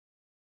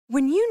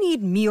When you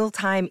need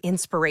mealtime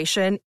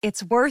inspiration,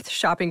 it's worth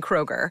shopping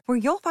Kroger, where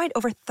you'll find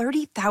over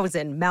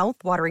 30,000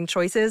 mouth-watering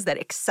choices that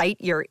excite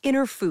your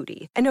inner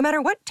foodie. And no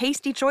matter what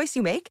tasty choice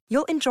you make,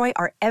 you'll enjoy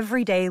our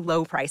everyday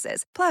low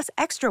prices, plus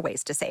extra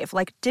ways to save,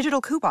 like digital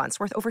coupons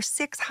worth over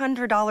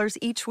 $600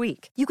 each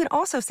week. You can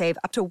also save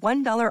up to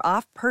 $1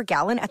 off per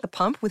gallon at the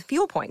pump with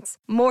fuel points.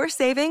 More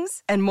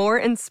savings and more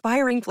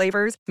inspiring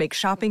flavors make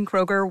shopping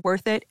Kroger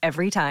worth it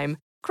every time.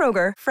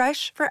 Kroger,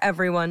 fresh for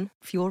everyone.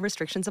 Fuel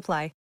restrictions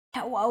apply.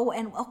 Hello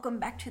and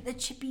welcome back to the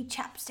Chippy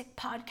Chapstick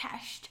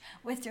Podcast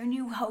with your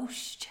new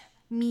host,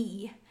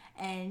 me,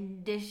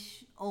 and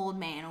this old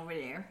man over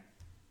there.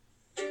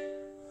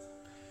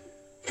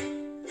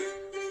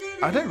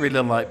 I don't really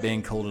like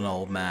being called an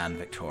old man,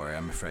 Victoria,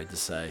 I'm afraid to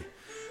say.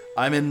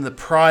 I'm in the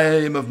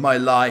prime of my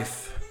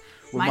life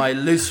with my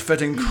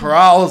loose-fitting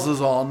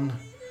trousers on.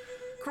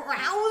 Trousers?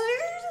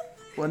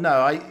 Well,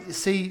 no,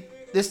 see,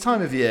 this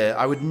time of year,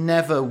 I would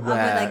never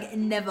wear...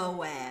 never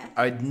wear.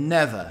 I'd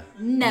never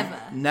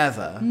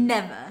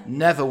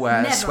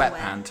wear a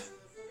sweatpant.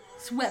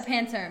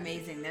 Sweatpants are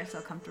amazing. They're so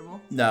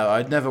comfortable. No,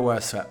 I'd never wear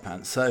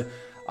sweatpants. So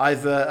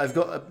I've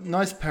got a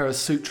nice pair of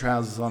suit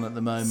trousers on at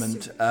the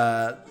moment.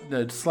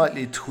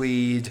 Slightly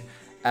tweed,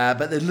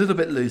 but they're a little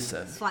bit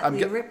looser.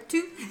 Slightly ripped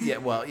too? Yeah,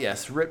 well,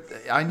 yes, ripped.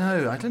 I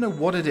know. I don't know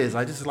what it is.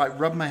 I just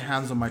rub my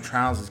hands on my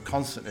trousers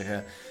constantly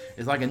here.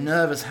 It's like a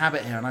nervous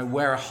habit here, and I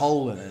wear a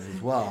hole in it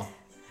as well.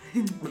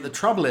 But the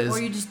trouble is...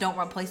 Or you just don't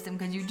replace them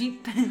because you're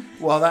deep.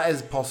 Well, that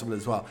is possible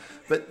as well.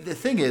 But the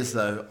thing is,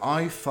 though,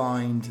 I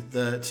find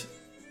that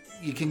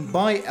you can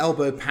buy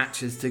elbow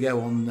patches to go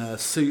on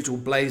suit or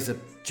blazer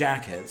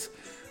jackets,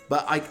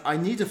 but I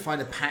need to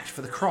find a patch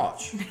for the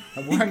crotch.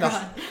 I'm wearing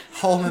a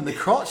hole in the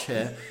crotch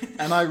here,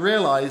 and I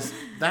realise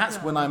that's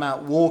when I'm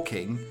out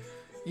walking.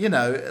 You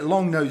know, a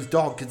long-nosed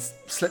dog could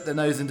slip their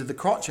nose into the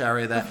crotch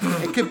area there.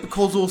 It could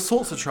cause all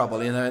sorts of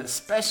trouble, you know,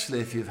 especially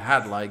if you've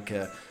had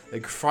a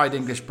fried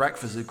English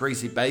breakfast with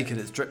greasy bacon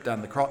that's dripped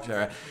down the crotch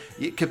area.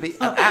 It could be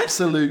an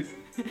absolute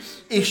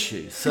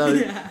issue.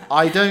 So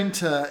I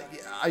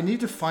need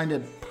to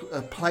find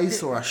a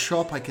place or a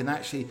shop I can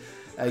actually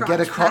get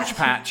a crotch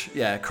patch.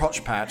 Yeah,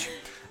 crotch patch.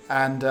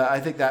 And I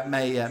think that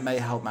may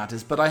help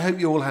matters. But I hope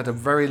you all had a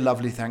very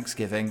lovely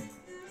Thanksgiving.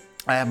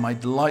 I have my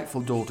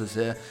delightful daughters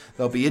here.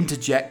 They'll be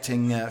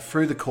interjecting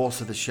through the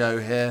course of the show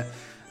here.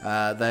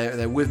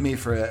 They're with me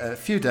for a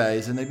few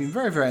days, and they've been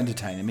very, very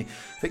entertaining me.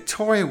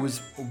 Victoria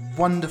was a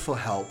wonderful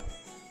help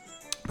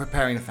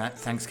preparing a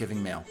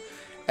Thanksgiving meal.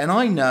 And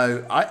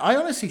I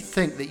honestly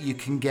think that you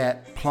can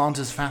get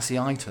plantar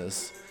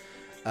fasciitis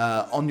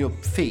on your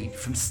feet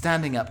from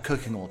standing up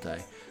cooking all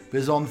day.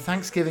 Because on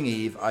Thanksgiving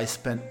Eve, I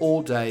spent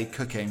all day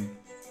cooking.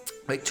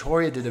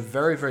 Victoria did a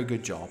very, very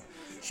good job.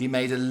 She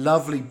made a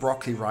lovely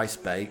broccoli rice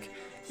bake.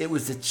 It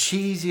was the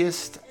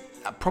cheesiest,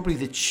 probably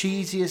the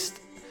cheesiest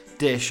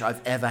dish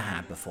I've ever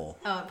had before.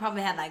 Oh, it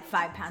probably had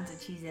 5 pounds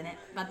of cheese in it,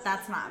 but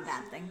that's not a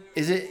bad thing.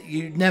 Is it?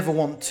 You never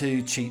want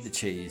to cheat the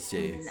cheese, do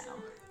you? No.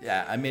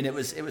 Yeah, I mean, it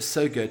was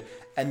so good.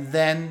 And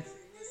then,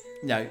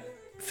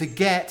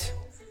 forget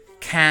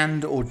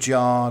canned or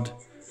jarred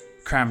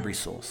cranberry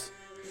sauce.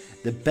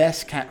 The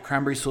best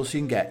cranberry sauce you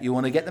can get. You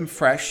want to get them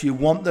fresh. You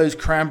want those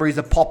cranberries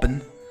a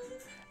popping.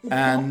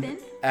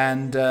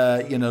 And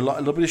a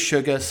little bit of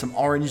sugar, some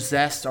orange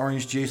zest,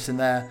 orange juice in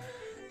there.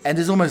 And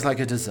it's almost like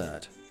a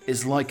dessert.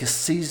 It's like a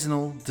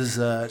seasonal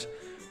dessert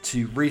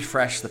to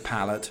refresh the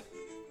palate.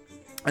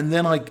 And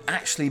then I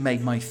actually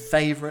made my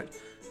favorite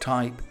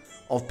type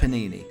of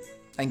panini.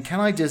 And can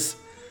I just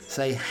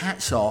say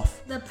hats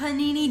off. The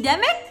panini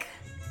demic?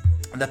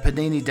 The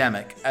panini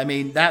demic. I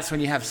mean, that's when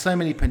you have so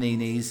many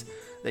paninis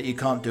that you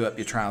can't do up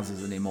your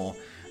trousers anymore.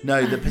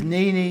 No, the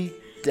panini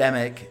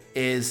demic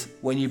is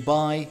when you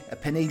buy a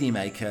panini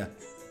maker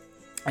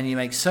and you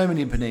make so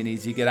many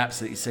paninis, you get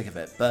absolutely sick of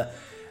it. But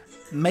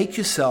make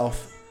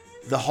yourself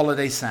the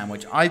holiday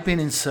sandwich. I've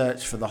been in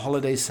search for the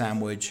holiday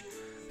sandwich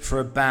for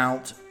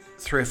about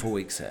 3 or 4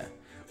 weeks here,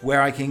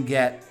 where I can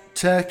get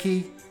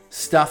turkey,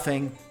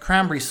 stuffing,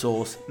 cranberry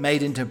sauce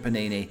made into a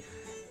panini.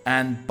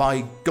 And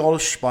by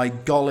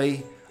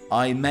golly,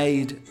 I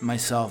made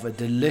myself a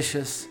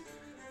delicious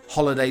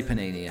holiday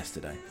panini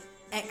yesterday.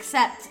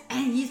 Except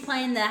he's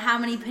playing the how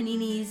many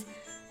paninis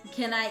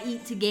can I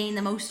eat to gain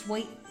the most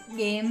weight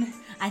game.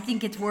 I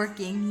think it's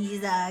working. He's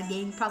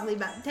gained probably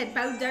about 10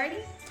 pounds already.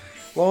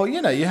 Well,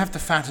 you have to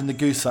fatten the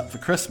goose up for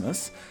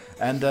Christmas.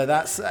 And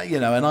that's,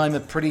 and I'm a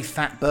pretty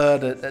fat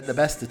bird at the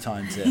best of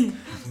times here.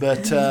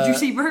 But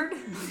juicy bird?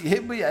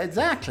 Yeah,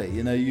 exactly.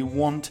 You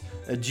want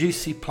a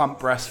juicy, plump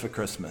breast for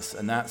Christmas.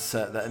 And that's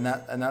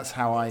that's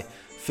how I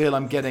feel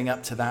I'm getting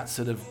up to that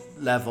sort of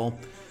level.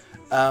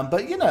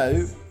 But,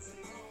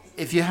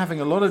 if you're having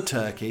a lot of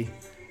turkey,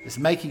 it's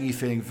making you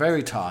feeling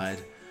very tired,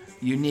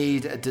 you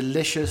need a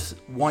delicious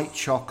white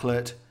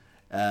chocolate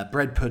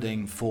bread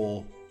pudding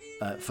for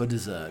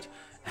dessert.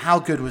 How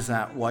good was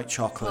that white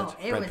chocolate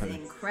bread pudding?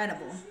 It was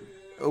incredible.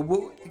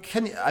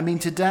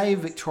 Today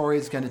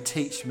Victoria's going to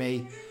teach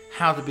me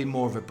how to be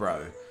more of a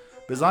bro.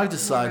 Because I've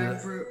decided...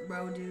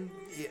 Bro do.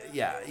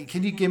 Yeah,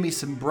 can you give me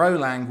some bro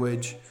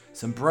language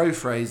some bro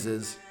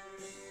phrases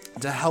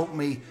to help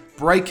me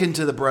break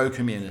into the bro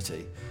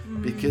community.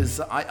 Because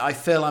I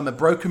feel I'm a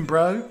broken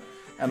bro,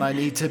 and I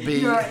need to be...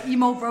 You're an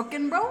emo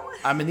broken bro?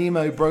 I'm an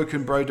emo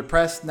broken bro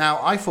depressed.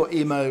 Now, I thought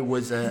emo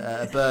was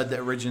a bird that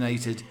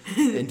originated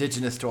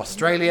indigenous to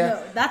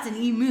Australia. No, that's an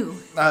emu.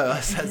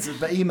 Oh,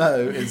 but emo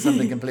is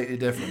something completely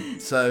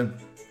different. So,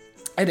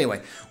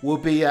 anyway, we'll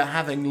be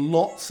having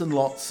lots and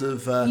lots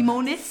of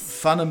Emo-ness?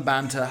 fun and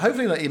banter.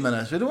 Hopefully not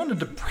emo-ness. We don't want to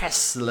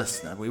depress the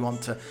listener. We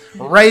want to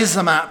raise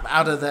them up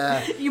out of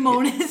their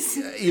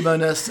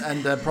emo-ness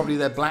and probably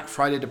their Black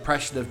Friday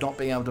depression of not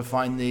being able to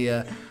find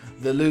the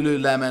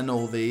Lululemon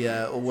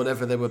or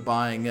whatever they were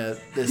buying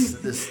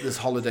this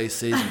holiday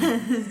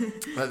season.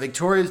 But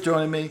Victoria's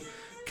joining me,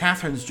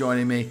 Catherine's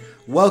joining me.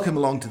 Welcome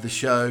along to the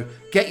show.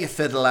 Get your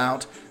fiddle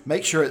out.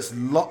 Make sure it's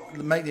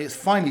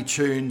finely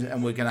tuned,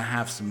 and we're going to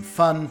have some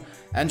fun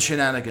and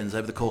shenanigans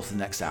over the course of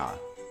the next hour.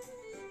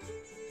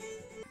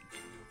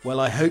 Well,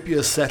 I hope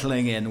you're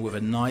settling in with a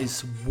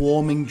nice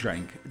warming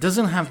drink. It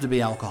doesn't have to be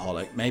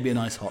alcoholic. Maybe a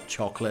nice hot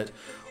chocolate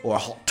or a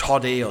hot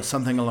toddy or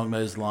something along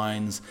those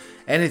lines.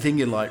 Anything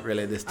you like,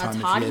 really, this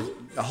time of year.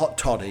 A hot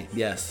toddy,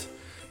 yes.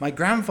 My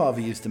grandfather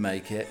used to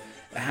make it.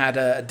 It had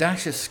a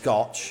dash of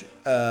scotch,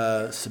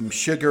 some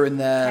sugar in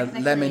there,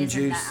 lemon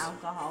juice. That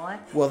alcoholic?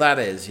 Well, that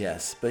is,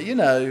 yes. But,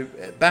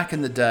 back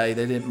in the day,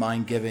 they didn't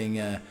mind giving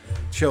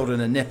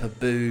children a nip of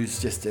booze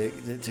just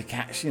to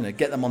catch,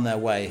 get them on their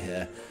way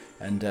here.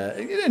 And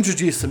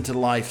introduce them to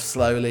life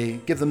slowly,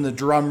 give them the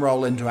drum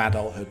roll into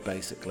adulthood,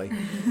 basically.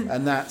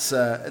 And that's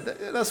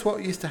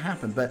what used to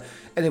happen. But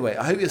anyway,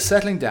 I hope you're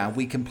settling down.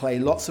 We can play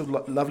lots of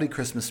lovely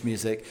Christmas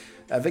music.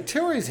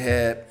 Victoria's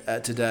here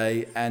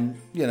today, and,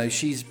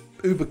 she's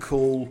uber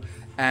cool,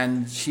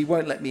 and she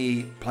won't let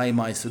me play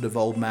my sort of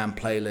old man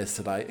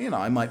playlist that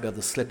I might be able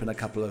to slip in a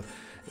couple of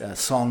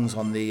songs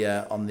on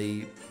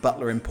the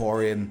Butler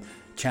Emporium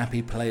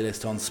Chappie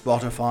playlist on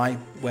Spotify,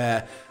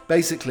 where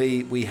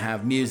basically we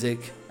have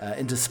music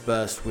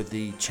interspersed with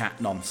the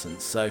chat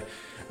nonsense. So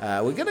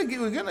we're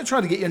gonna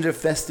try to get you into a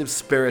festive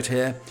spirit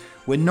here.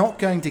 We're not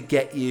going to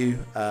get you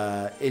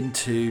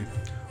into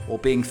or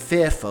being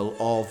fearful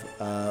of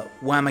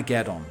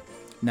Whamageddon.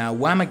 Now,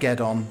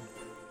 Whamageddon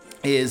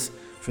is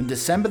from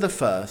December the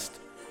 1st.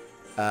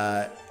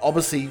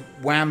 Obviously,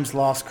 Wham's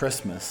Last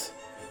Christmas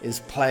is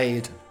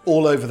played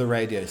all over the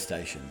radio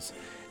stations,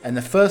 and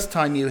the first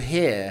time you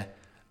hear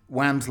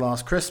Wham's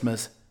Last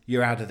Christmas,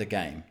 you're out of the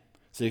game.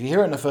 So if you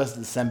hear it on the 1st of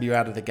December, you're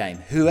out of the game.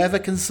 Whoever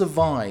can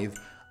survive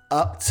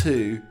up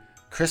to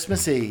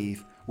Christmas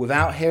Eve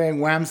without hearing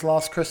Wham's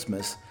Last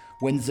Christmas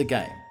wins the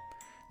game.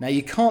 Now,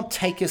 you can't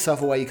take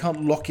yourself away. You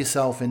can't lock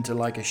yourself into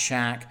like a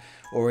shack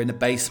or in a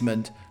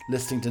basement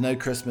listening to no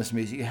Christmas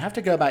music. You have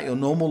to go about your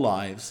normal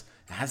lives.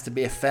 It has to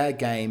be a fair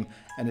game,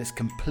 and it's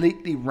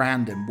completely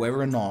random whether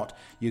or not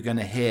you're going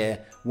to hear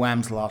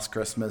Wham's Last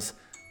Christmas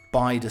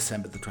by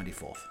December the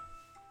 24th.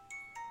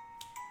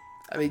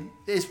 I mean,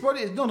 it's not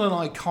an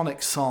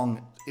iconic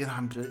song.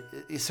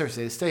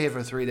 Seriously, stay here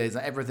for 3 days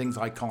and everything's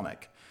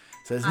iconic.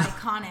 So it's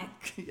iconic.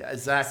 Yeah,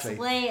 exactly.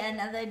 Slay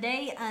another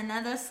day,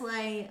 another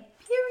sleigh.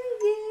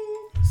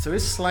 Period. So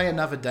is Slay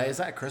Another Day, is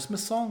that a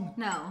Christmas song?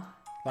 No.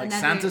 Like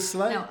Santa's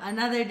sleigh? No,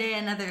 another day,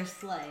 another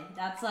sleigh.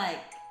 That's like...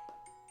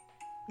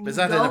 Is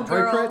that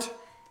inappropriate? Girl.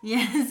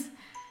 Yes.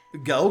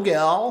 Go,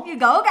 girl. You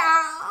go,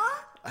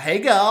 girl. Hey,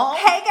 girl.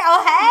 Hey,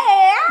 girl,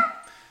 hey.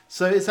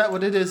 So is that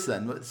what it is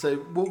then? So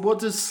what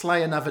does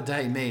Slay Another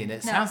Day mean?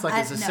 It sounds like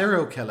it's a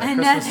serial killer,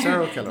 Christmas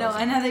serial killer. No,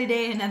 another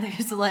day, another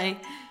sleigh.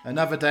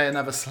 Another day,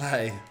 another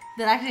sleigh.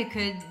 That actually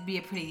could be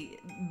a pretty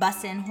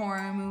bussin'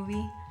 horror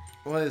movie.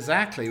 Well,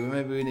 exactly. Well,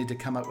 maybe we need to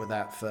come up with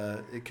that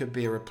it could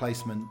be a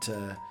replacement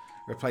to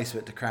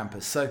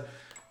Krampus. So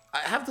I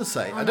have to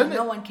say, I don't know.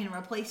 No one can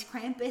replace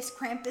Krampus.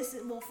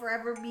 Krampus will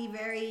forever be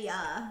very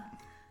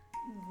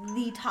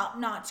the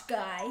top-notch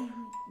guy.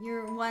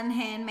 Your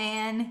one-hand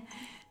man.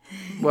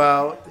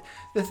 Well,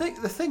 the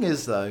thing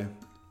is though,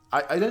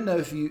 I don't know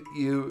if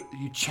you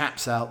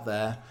chaps out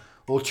there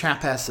or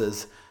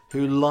chapesses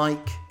who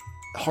like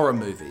horror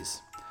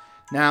movies.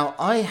 Now,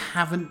 I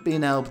haven't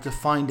been able to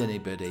find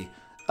anybody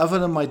other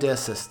than my dear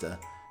sister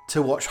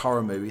to watch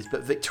horror movies,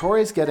 but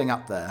Victoria's getting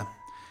up there.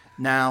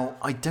 Now,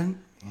 I'm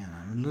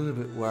a little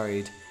bit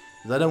worried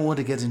that I don't want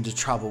to get into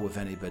trouble with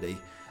anybody.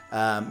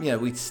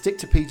 We stick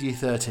to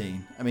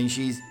PG-13. I mean,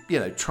 she's,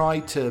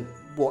 tried to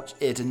watch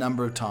it a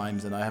number of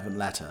times and I haven't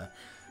let her,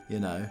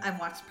 I've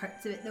watched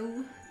parts of it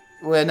though.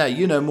 Well, no,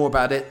 you know more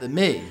about it than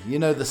me. You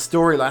know the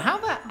storyline.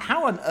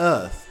 How on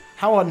earth,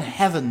 how on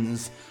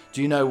heavens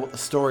do you know what the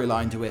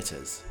storyline to it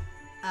is?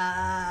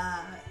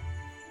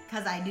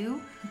 'Cause I do.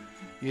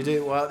 You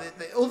do? Well,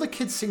 all the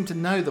kids seem to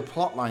know the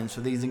plot lines for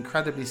these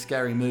incredibly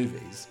scary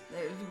movies.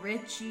 There's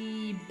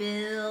Richie,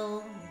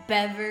 Bill,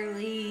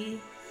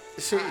 Beverly.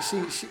 She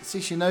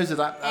knows it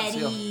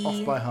absolutely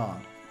off by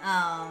heart.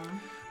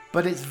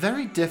 But it's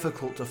very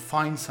difficult to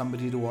find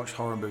somebody to watch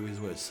horror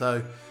movies with.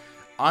 So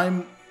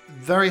I'm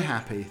very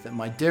happy that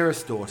my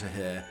dearest daughter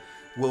here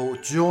will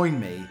join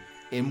me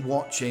in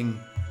watching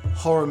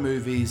horror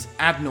movies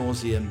ad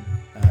nauseum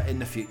in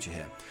the future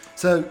here.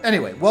 So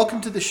anyway,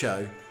 welcome to the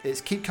show.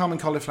 It's Keep Calm and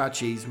Cauliflower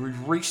Cheese.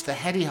 We've reached the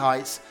heady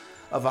heights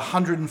of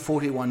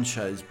 141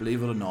 shows,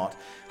 believe it or not.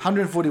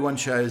 141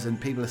 shows, and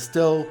people are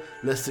still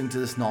listening to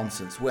this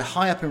nonsense. We're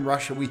high up in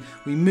Russia. We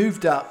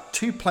moved up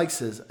 2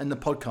 places in the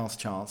podcast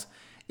charts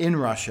in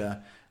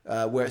Russia,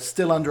 where it's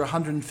still under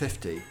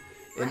 150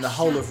 in the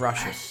whole of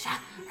Russia.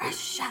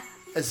 Russia.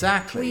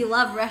 Exactly. We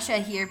love Russia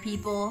here,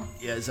 people.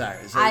 Yeah,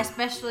 exactly. So,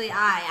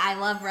 I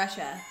love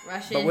Russia.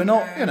 Russian. but we're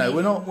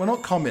not, we're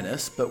not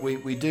communists, but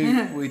we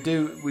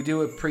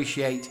do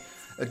appreciate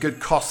a good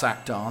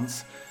Cossack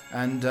dance,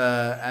 and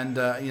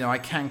I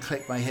can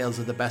click my heels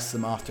at the best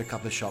of them after a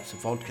couple of shots of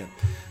vodka.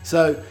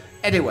 So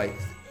anyway,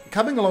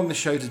 coming along the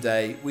show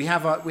today, we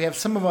have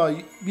some of our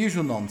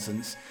usual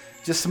nonsense,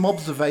 just some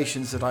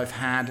observations that I've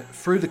had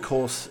through the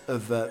course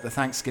of the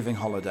Thanksgiving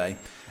holiday,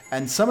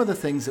 and some of the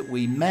things that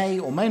we may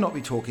or may not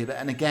be talking about.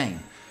 And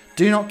again,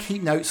 do not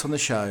keep notes on the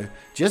show.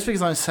 Just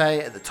because I say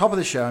at the top of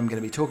the show I'm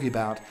going to be talking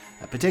about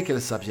a particular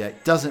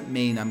subject doesn't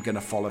mean I'm going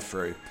to follow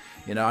through.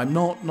 I'm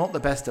not the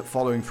best at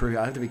following through.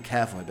 I have to be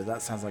careful, but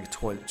that sounds like a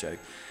toilet joke.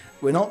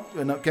 We're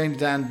not going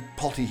down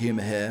potty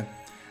humour here.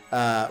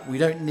 We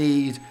don't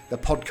need the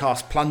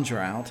podcast plunger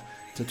out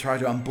to try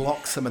to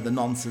unblock some of the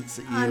nonsense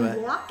that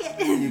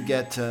you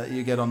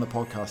get on the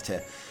podcast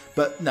here.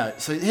 But no,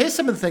 so here's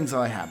some of the things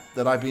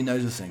that I've been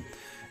noticing.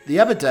 The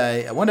other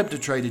day, I went up to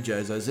Trader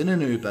Joe's. I was in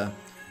an Uber,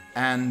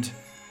 and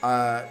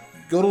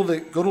got all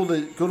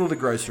the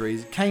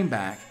groceries. Came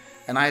back,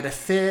 and I had a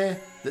fear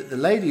that the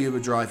lady Uber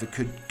driver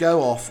could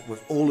go off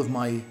with all of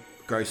my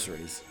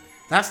groceries.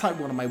 That's like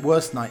one of my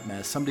worst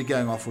nightmares. Somebody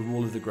going off with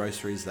all of the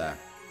groceries there.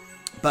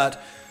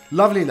 But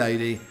lovely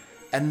lady,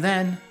 and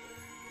then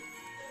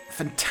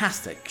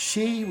fantastic.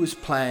 She was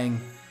playing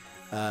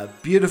a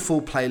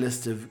beautiful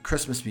playlist of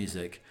Christmas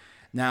music.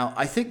 Now,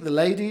 I think the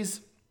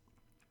ladies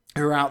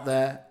who are out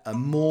there are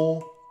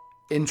more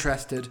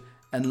interested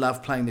and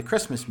love playing the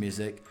Christmas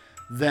music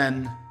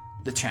than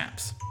the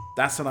chaps.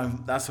 That's what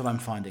I'm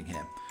finding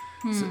here.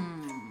 So,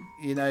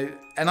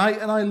 and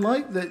I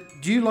like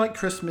that. Do you like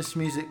Christmas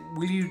music?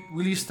 Will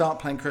you start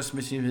playing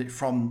Christmas music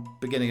from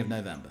beginning of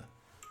November?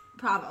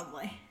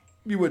 Probably.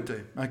 You would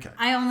do. Okay.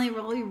 I only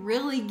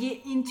really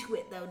get into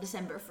it though.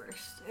 December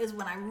 1st is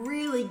when I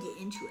really get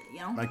into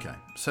it. Okay.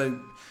 So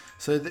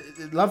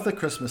love the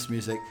Christmas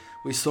music.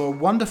 We saw a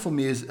wonderful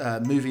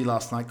movie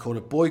last night called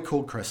A Boy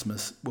Called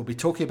Christmas. We'll be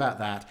talking about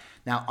that.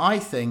 Now, I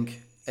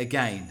think,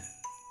 again,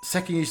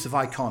 second use of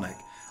iconic.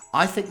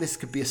 I think this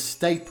could be a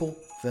staple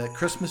for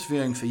Christmas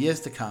viewing for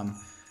years to come.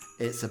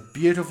 It's a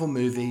beautiful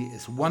movie.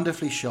 It's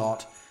wonderfully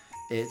shot.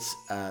 It's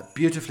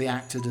beautifully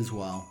acted as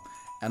well.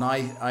 And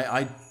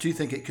I do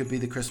think it could be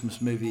the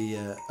Christmas movie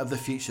of the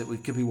future that we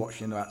could be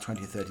watching in about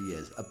 20 or 30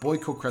 years. A Boy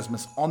Called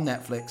Christmas on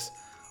Netflix,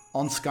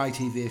 on Sky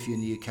TV if you're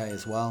in the UK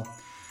as well.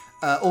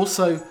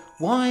 Also,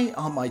 why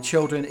aren't my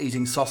children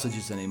eating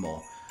sausages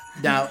anymore?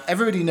 Now,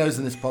 everybody knows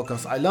in this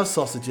podcast I love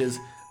sausages,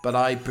 but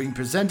I've been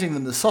presenting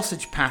them the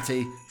sausage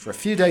patty for a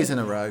few days in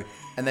a row,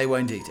 and they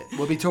won't eat it.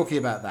 We'll be talking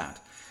about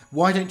that.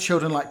 Why don't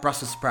children like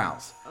Brussels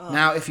sprouts?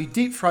 Now, if you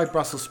deep fry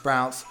Brussels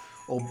sprouts,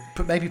 or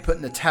maybe put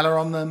Nutella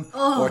on them,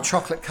 or a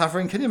chocolate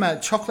covering. Can you imagine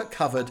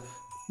chocolate-covered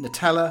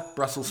Nutella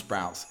Brussels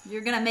sprouts?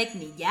 You're going to make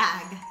me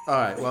gag. All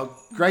right, well,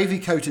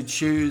 gravy-coated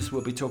shoes,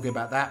 we'll be talking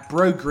about that.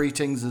 Bro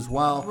greetings as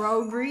well.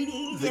 Bro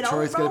greetings.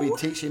 Victoria's going to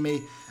be teaching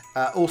me.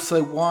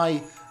 Also,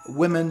 why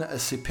women are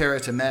superior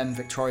to men.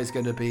 Victoria's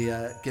going to be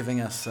giving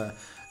us a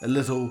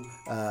little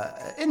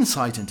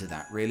insight into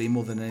that, really,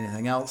 more than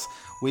anything else.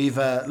 We've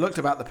looked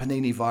about the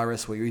panini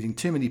virus, where you're eating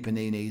too many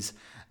paninis,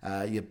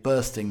 you're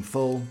bursting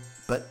full,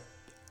 but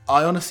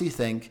I honestly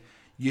think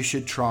you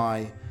should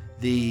try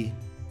the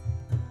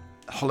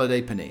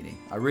holiday panini.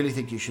 I really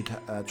think you should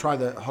try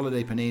the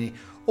holiday panini.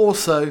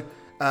 Also,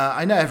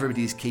 I know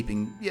everybody's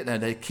keeping,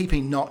 they're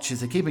keeping notches,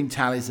 they're keeping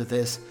tallies of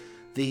this.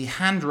 The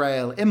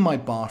handrail in my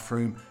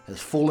bathroom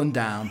has fallen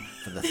down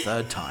for the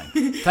 3rd time.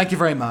 Thank you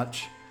very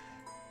much.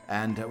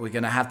 And we're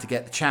going to have to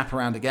get the chap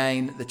around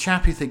again. The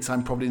chap who thinks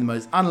I'm probably the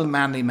most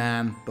unmanly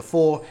man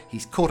before.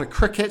 He's caught a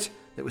cricket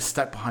that was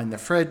stuck behind the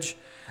fridge.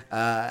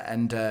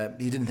 And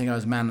he didn't think I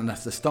was man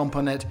enough to stomp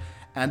on it.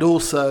 And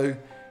also,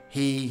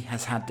 he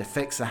has had to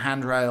fix a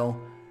handrail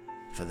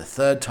for the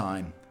 3rd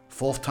time,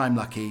 4th time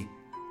lucky,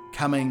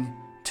 coming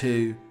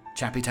to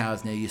Chappie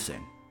Towers near you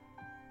soon.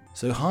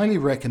 So highly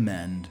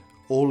recommend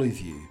all of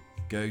you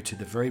go to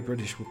the Very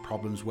British with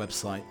Problems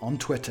website on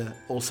Twitter,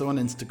 also on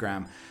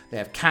Instagram. They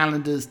have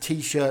calendars,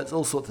 t-shirts,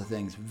 all sorts of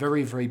things.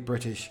 Very, very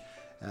British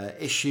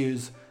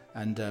issues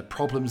and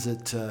problems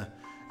that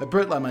a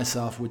Brit like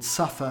myself would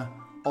suffer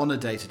on a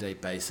day-to-day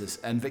basis.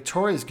 And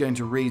Victoria's going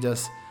to read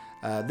us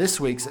this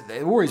week's,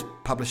 they're always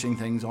publishing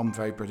things on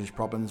Very British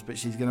Problems, but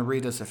she's going to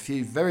read us a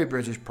few very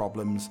British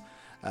problems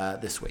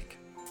this week.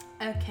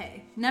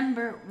 Okay,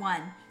 number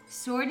 1.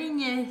 Sorting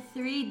your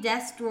 3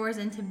 desk drawers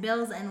into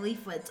bills and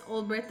leaflets,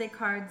 old birthday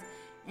cards,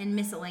 and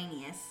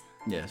miscellaneous.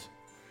 Yes.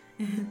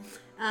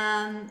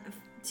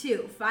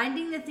 2.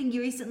 Finding the thing you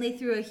recently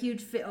threw a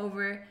huge fit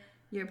over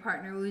your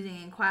partner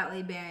losing and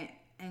quietly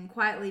and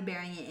quietly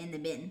burying it in the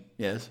bin.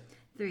 Yes.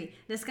 3.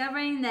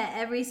 Discovering that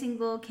every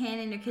single can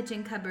in your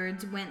kitchen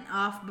cupboards went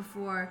off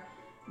before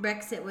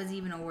Brexit was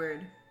even a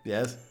word.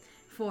 Yes.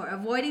 4.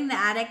 Avoiding the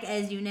attic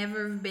as you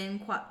never have been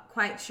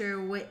quite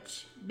sure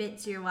which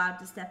bits you're allowed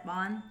to step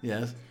on.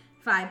 Yes.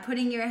 5.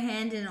 Putting your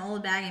hand in an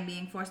old bag and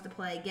being forced to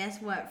play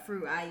guess what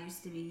fruit I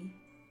used to be.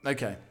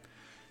 Okay.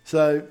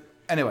 So,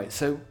 anyway,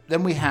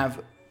 then we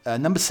have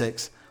number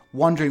 6,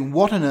 wondering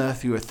what on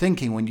earth you were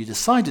thinking when you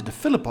decided to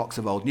fill a box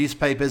of old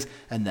newspapers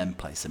and then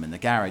place them in the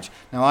garage.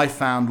 Now, I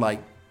found like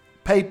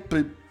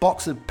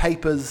box of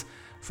papers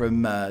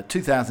from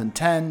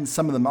 2010,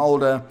 some of them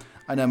older.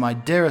 I know my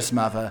dearest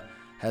mother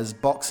has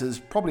boxes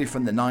probably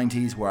from the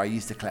 90s where I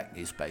used to collect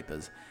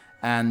newspapers.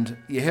 And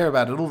you hear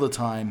about it all the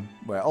time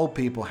where old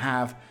people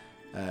have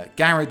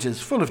garages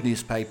full of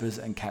newspapers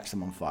and catch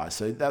them on fire.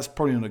 So that's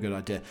probably not a good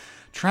idea.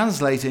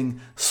 Translating,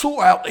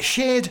 sort out the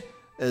shed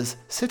as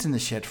sit in the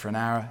shed for an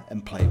hour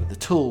and play with the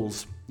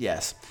tools.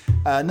 Yes.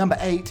 Number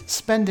 8,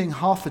 spending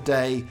half a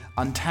day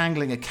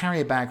untangling a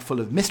carrier bag full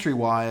of mystery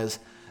wires,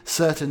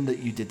 certain that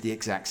you did the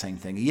exact same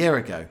thing a year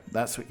ago.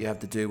 That's what you have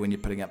to do when you're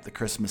putting up the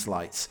Christmas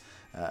lights.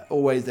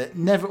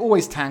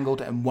 Always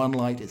tangled, and one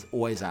light is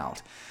always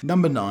out.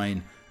 Number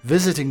 9,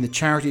 visiting the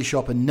charity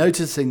shop and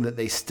noticing that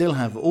they still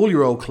have all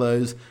your old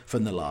clothes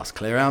from the last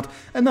clear out.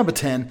 And number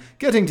 10,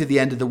 getting to the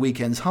end of the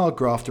weekend's hard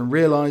graft and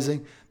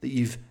realising that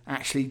you've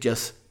actually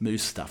just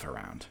moved stuff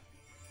around.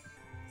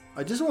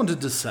 I just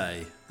wanted to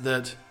say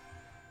that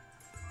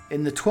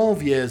in the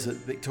 12 years that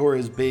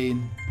Victoria's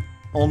been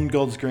on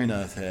God's green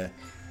earth here,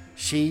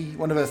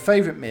 one of her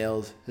favourite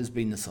meals has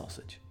been the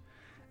sausage.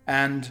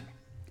 And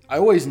I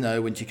always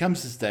know when she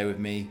comes to stay with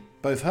me,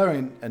 both her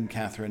and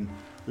Catherine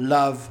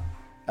love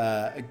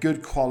a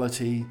good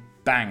quality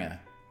banger.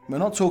 We're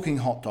not talking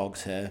hot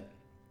dogs here.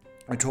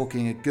 We're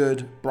talking a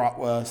good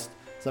bratwurst,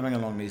 something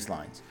along these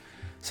lines.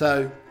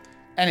 So,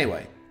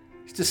 anyway,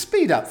 to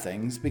speed up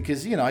things,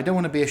 because, I don't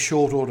want to be a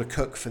short order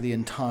cook for the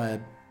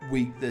entire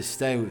week they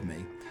stay with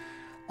me,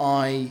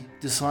 I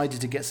decided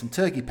to get some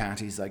turkey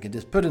patties I could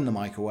just put in the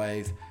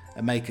microwave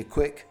and make a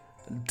quick,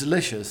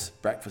 delicious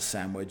breakfast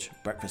sandwich,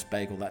 breakfast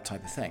bagel, that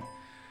type of thing.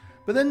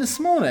 But then this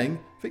morning,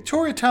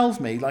 Victoria tells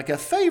me, like her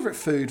favourite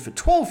food for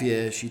 12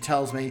 years, she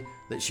tells me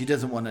that she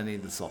doesn't want any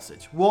of the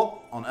sausage. What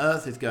on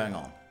earth is going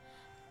on?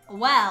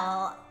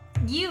 Well,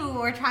 you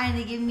were trying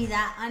to give me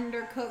that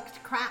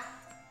undercooked crap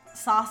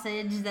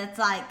sausage that's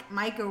like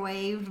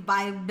microwaved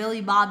by Billy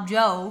Bob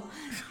Joe.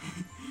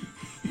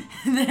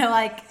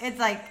 It's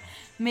like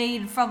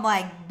made from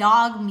like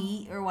dog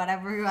meat or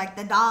whatever, like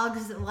the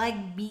dog's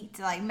leg meat,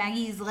 like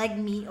Maggie's leg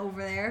meat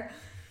over there.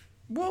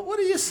 What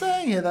are you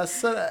saying here?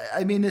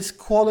 It's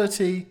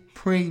quality,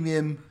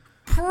 premium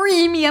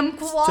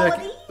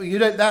quality.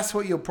 Turkey. That's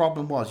what your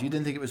problem was. You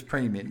didn't think it was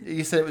premium.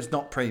 You said it was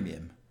not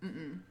premium.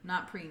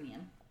 Not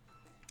premium.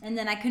 And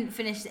then I couldn't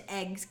finish the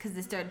eggs because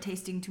they started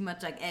tasting too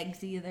much like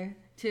eggs either,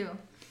 too.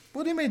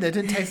 What do you mean they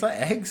didn't taste like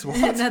eggs?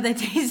 What? No, they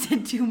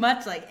tasted too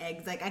much like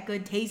eggs. Like I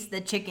could taste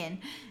the chicken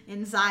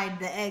inside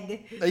the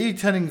egg. Are you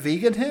turning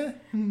vegan here?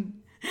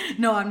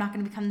 No, I'm not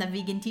going to become the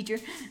vegan teacher.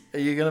 Are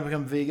you going to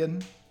become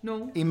vegan?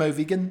 No. Emo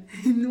vegan?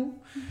 No.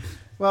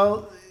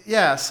 Well,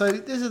 yeah, so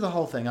this is the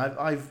whole thing.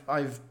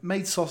 I've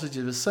made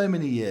sausages for so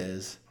many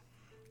years.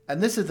 And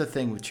this is the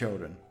thing with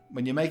children.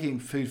 When you're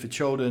making food for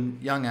children,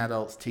 young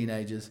adults,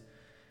 teenagers,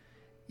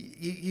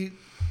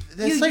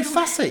 they're so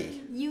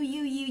fussy.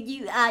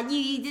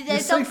 They're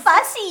so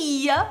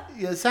fussy. Yeah,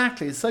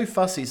 exactly. It's so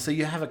fussy. So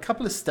you have a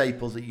couple of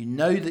staples that you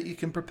know that you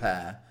can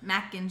prepare.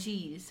 Mac and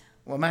cheese.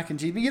 Well, mac and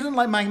cheese, but you don't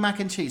like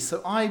mac and cheese,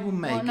 so I will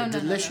make a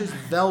delicious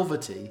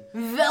velvety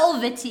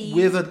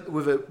with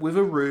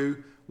a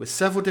roux with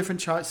several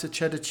different types of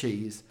cheddar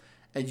cheese,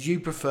 and you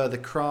prefer the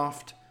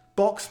Kraft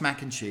box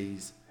mac and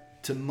cheese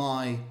to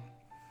my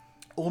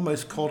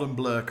almost cordon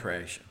bleu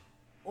creation.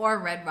 Or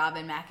Red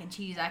Robin mac and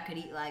cheese. I could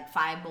eat like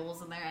 5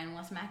 bowls of their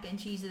endless mac and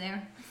cheese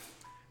there.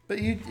 But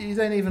you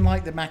don't even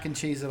like the mac and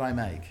cheese that I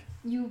make.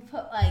 You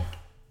put like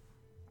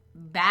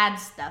bad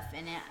stuff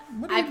in it.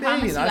 What do you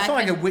mean? It's not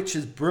like a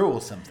witch's brew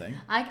or something.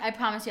 I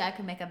promise you I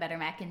could make a better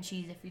mac and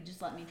cheese if you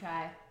just let me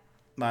try.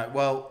 Right,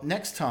 well,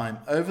 next time,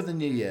 over the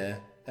new year,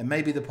 and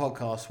maybe the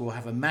podcast will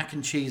have a mac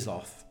and cheese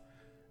off.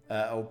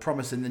 I'll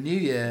promise in the new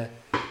year,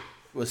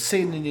 we'll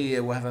see in the new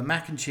year, we'll have a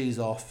mac and cheese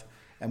off,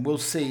 and we'll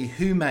see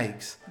who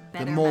makes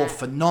the more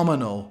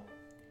phenomenal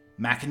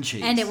mac and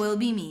cheese. And it will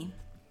be me.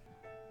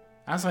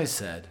 As I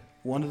said,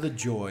 one of the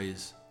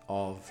joys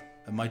of...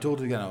 And my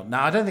daughter's going to...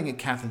 Now, I don't think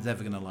Catherine's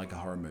ever going to like a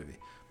horror movie.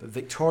 But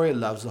Victoria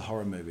loves the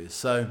horror movies.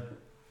 So,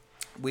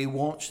 we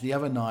watched the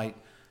other night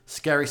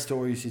Scary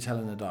Stories You Tell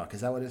in the Dark.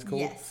 Is that what it's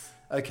called? Yes.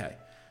 Okay.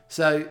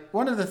 So,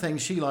 one of the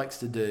things she likes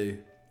to do,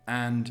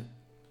 and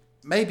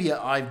maybe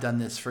I've done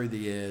this through the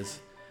years.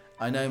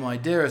 I know my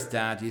dearest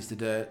dad used to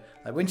do it.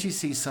 Like when she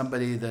sees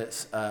somebody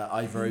that's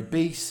either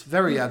obese,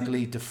 very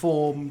ugly,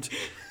 deformed,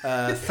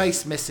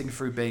 face missing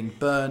through being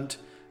burnt,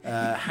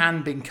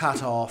 hand being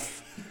cut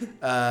off,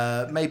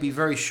 maybe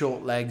very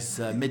short legs,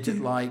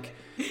 midget-like.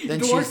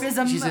 Then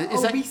Dwarfism, she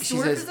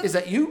says, is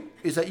that you?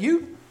 Is that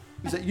you?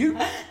 Is that you?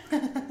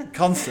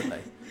 Constantly.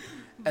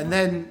 And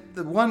then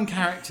the one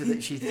character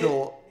that she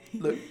thought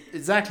looked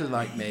exactly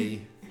like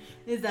me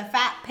is a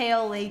fat,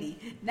 pale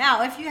lady.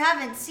 Now, if you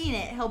haven't seen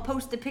it, he'll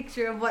post a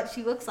picture of what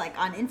she looks like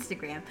on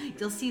Instagram.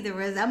 You'll see the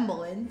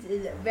resemblance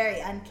is very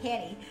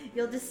uncanny.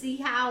 You'll just see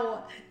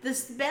how the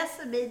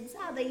specimens,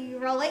 how they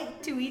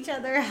relate to each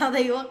other, how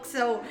they look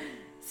so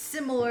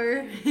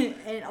similar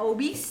and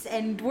obese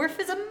and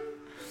dwarfism.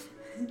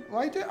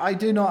 Well, I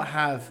do not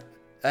have.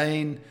 I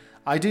mean,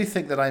 I do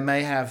think that I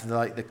may have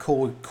like the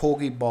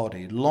corgi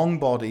body, long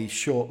body,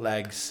 short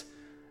legs,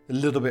 a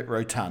little bit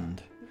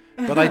rotund.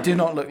 But I do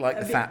not look like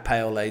the fat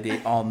pale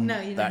lady on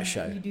that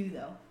show. You do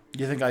though.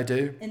 You think I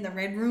do? In the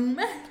red room.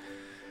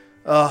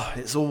 Oh,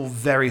 it's all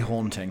very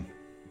haunting.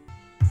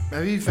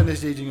 Have you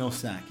finished eating your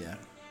snack yet?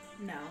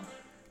 No.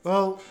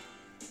 Well,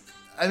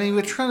 I mean,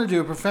 we're trying to do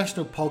a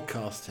professional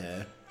podcast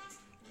here,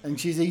 and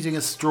she's eating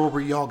a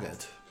strawberry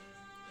yogurt.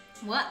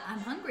 What? I'm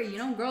hungry.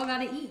 Girl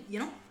gotta eat,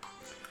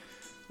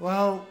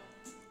 Well,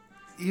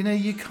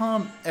 you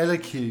can't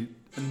elocute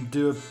and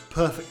do a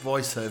perfect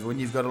voiceover when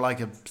you've got like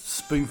a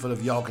spoonful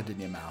of yogurt in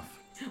your mouth.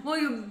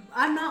 Well,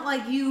 I'm not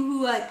like you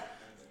who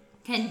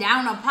can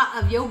down a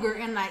pot of yogurt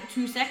in like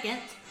 2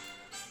 seconds.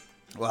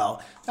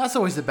 Well, that's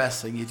always the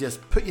best thing. You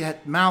just put your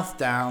mouth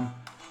down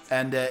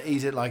and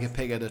eat it like a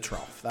pig at a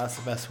trough. That's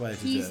the best way to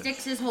do it. He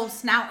sticks his whole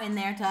snout in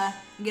there to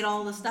get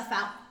all the stuff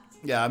out.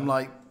 Yeah, I'm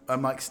like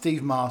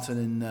Steve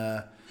Martin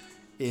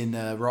in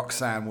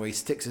Roxanne, where he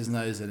sticks his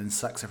nose in and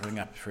sucks everything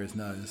up through his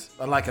nose.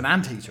 I'm like an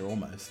anteater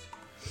almost.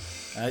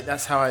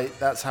 That's how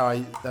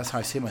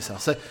I see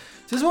myself. So,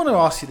 just want to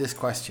ask you this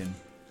question: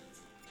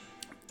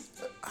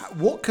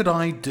 what could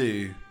I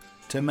do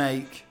to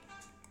make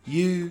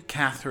you,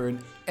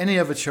 Catherine, any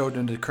other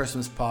children at a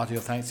Christmas party or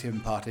Thanksgiving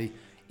party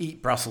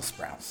eat Brussels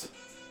sprouts?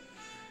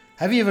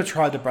 Have you ever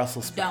tried a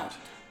Brussels sprout? Don't.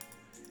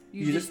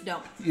 You just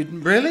don't. You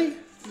really?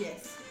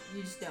 Yes,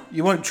 you just don't.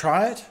 You won't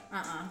try it?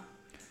 Uh-uh.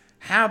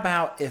 How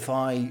about if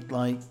I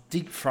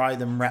deep fry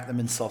them, wrap them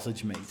in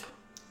sausage meat?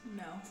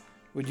 No.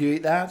 Would you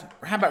eat that?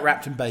 Or how about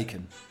wrapped in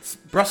bacon?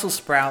 Brussels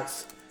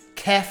sprouts,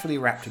 carefully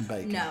wrapped in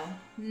bacon. No,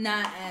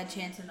 not a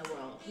chance in the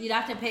world. You'd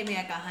have to pay me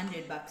like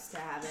 $100 to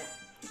have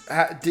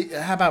it.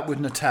 How about with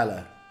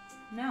Nutella?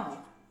 No.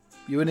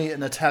 You wouldn't eat a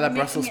Nutella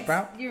Brussels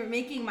sprout? You're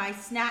making my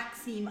snack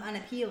seem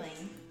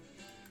unappealing.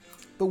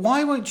 But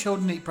why won't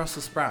children eat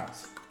Brussels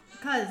sprouts?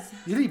 Because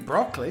You'd eat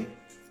broccoli.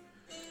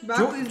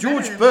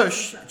 George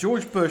Bush,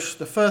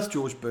 the first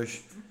George Bush,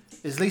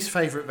 his least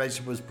favourite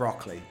vegetable was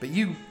broccoli. But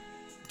you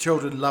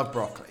children love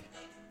broccoli.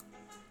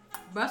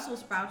 Brussels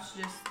sprouts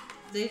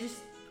they just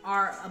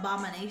are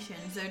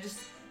abominations.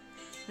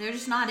 They're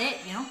just not it,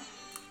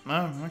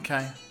 Oh,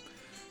 okay.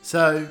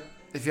 So,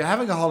 if you're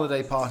having a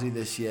holiday party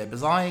this year,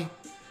 because I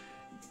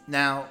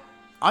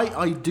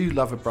do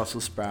love a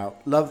Brussels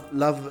sprout,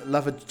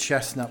 love a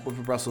chestnut with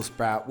a Brussels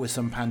sprout with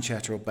some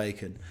pancetta or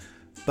bacon,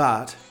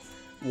 but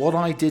what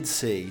I did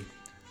see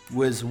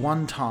was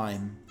one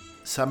time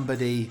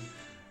somebody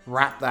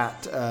wrapped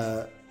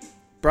that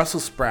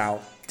Brussels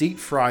sprout, deep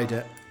fried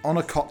it on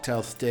a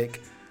cocktail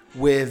stick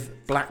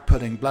with blood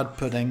pudding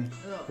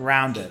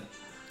around it.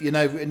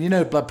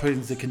 Blood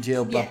pudding's the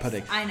congealed blood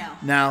pudding. I know.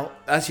 Now,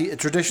 actually, a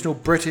traditional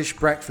British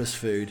breakfast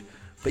food,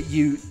 but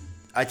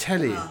I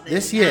tell you,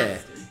 this year,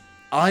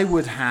 I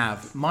would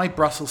have my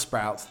Brussels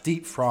sprouts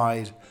deep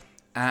fried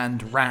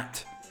and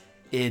wrapped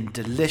in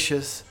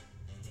delicious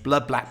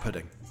black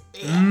pudding.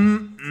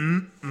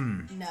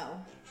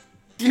 No.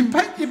 You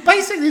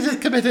basically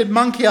just committed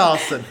monkey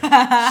arson.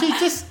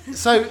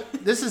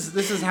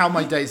 This is how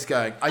my day's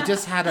going. I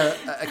just had a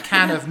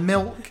can of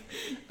milk,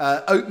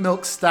 oat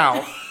milk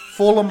stout,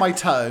 fall on my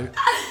toe.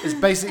 It's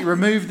basically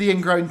removed the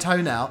ingrown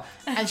toenail,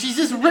 and she's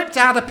just ripped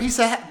out a piece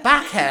of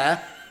back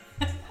hair.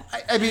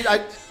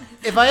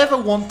 If I ever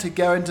want to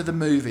go into the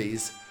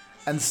movies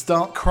and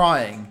start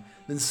crying,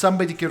 then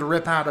somebody could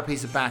rip out a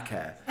piece of back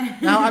hair.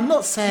 Now, I'm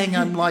not saying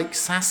I'm like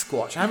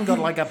Sasquatch. I haven't got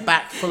like a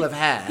back full of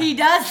hair. He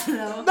does,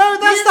 though. No,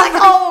 that's not like a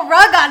whole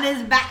rug on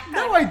his back.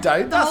 No, I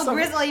don't. The whole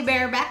grizzly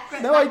bear back.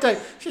 No, I don't.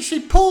 She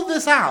pulled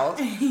this out.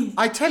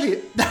 I tell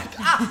you.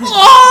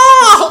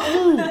 Oh!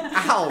 Ooh,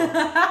 ow.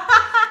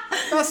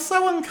 That's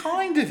so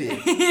unkind of you.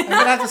 I'm going to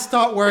have to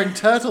start wearing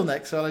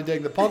turtlenecks while I'm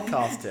doing the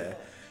podcast here.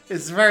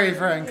 It's very,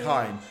 very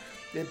unkind.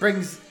 It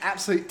brings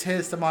absolute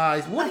tears to my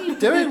eyes. What are you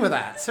doing with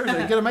that?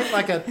 Seriously, you're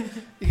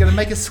gonna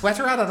make a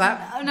sweater out of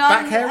that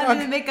back hair rug? I'm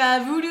gonna make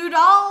a voodoo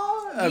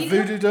doll. A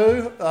voodoo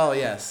doll? Oh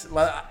yes.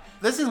 Well,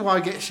 this is why I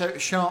get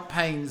sharp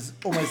pains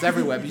almost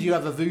everywhere. But you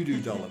have a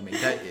voodoo doll on me,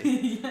 don't you?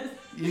 Yes.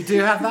 You do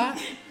have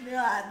that?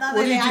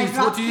 What do you use?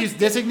 What do you use?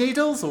 Knitting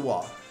needles or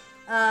what?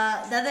 The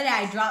other day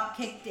I drop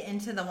kicked it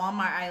into the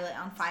Walmart I lit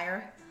on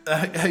fire.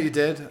 Oh, you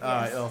did? Yes. All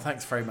right. Well,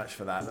 thanks very much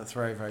for that. That's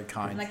very, very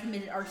kind. And I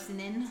committed arson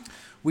in.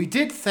 We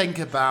did think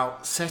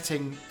about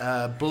setting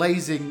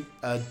blazing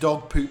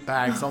dog poop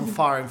bags on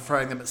fire and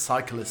throwing them at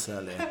cyclists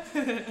earlier.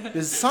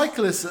 Because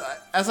cyclists,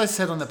 as I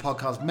said on the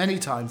podcast many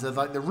times, they're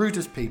like the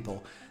rudest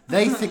people.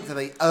 They think that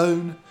they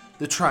own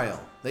the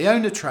trail. They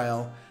own the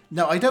trail,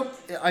 No, I don't.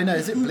 I know.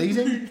 Is it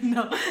bleeding?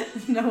 No,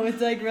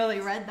 it's like really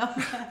red though.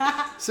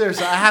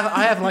 Seriously, I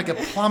have like a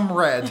plum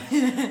red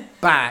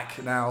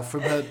back now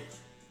from her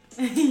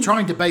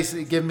trying to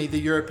basically give me the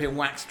European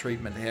wax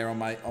treatment here on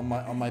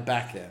my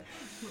back here.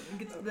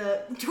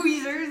 The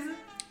tweezers.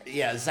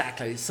 Yeah,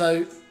 exactly.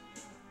 So,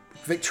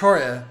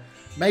 Victoria,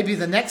 maybe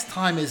the next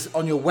time is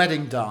on your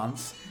wedding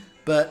dance,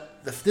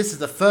 but this is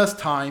the first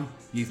time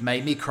you've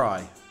made me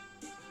cry.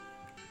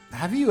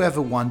 Have you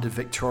ever wondered,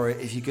 Victoria,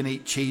 if you can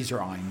eat cheese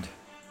rind?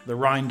 The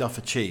rind off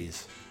a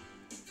cheese?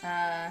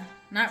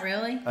 Not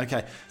really.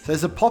 Okay, so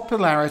as the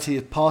popularity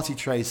of party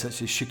trays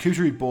such as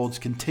charcuterie boards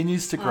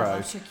continues to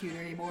grow,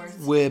 charcuterie boards.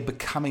 We're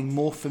becoming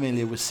more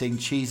familiar with seeing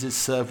cheeses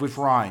served with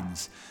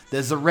rinds.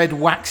 There's the red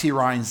waxy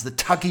rinds, the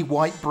tuggy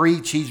white brie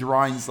cheese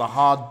rinds, the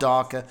hard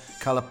darker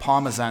colour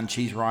parmesan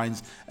cheese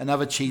rinds, and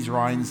other cheese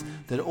rinds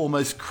that are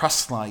almost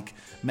crust-like,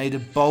 made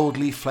of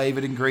boldly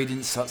flavoured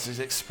ingredients such as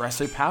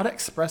espresso powder,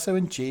 espresso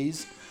and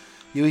cheese.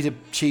 You eat a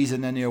cheese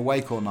and then you're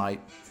awake all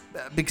night.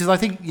 Because I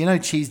think,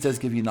 cheese does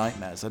give you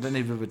nightmares. I don't know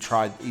if you've ever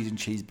tried eating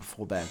cheese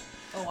before bed.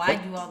 Oh, I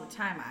do all the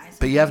time.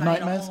 But you have I eat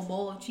nightmares? a whole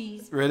bowl of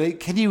cheese. Really?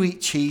 Can you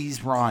eat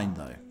cheese rind,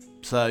 though?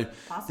 So,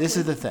 Possibly. This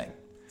is the thing.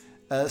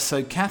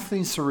 So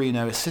Kathleen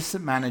Serino,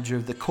 assistant manager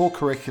of the core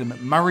curriculum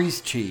at Murray's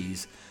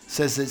Cheese,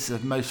 says it's the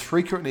most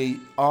frequently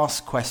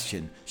asked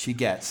question she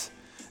gets.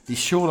 The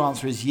short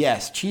answer is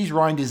yes, cheese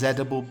rind is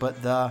edible,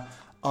 but there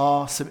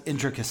are some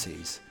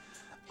intricacies.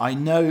 I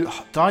know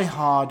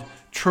die-hard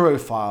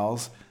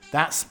truophiles,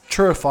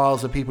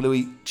 truophiles are people who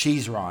eat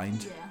cheese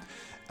rind,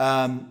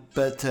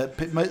 but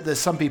there's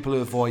some people who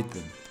avoid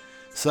them.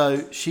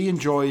 So she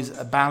enjoys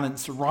a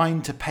balanced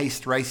rind to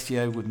paste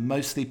ratio with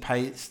mostly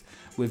paste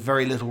with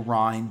very little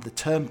rind. The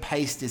term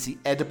paste is the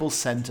edible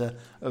center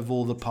of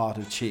all the part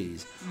of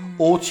cheese.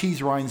 All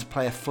cheese rinds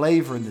play a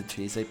flavor in the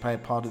cheese. They play a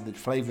part of the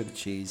flavor of the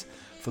cheese.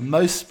 For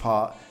most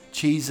part,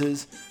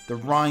 cheeses, the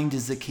rind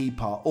is the key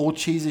part. All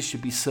cheeses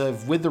should be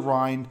served with the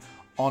rind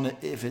on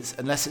it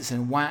unless it's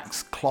in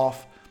wax,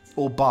 cloth,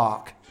 or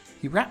bark.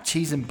 You wrap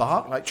cheese in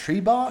bark, like tree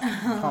bark?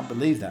 I can't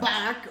believe that.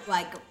 Bark,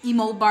 like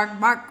emo bark.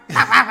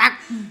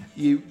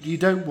 You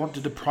don't want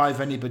to deprive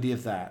anybody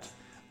of that.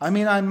 I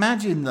mean, I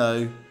imagine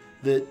though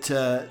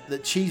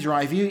that cheese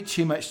rind. If you eat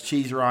too much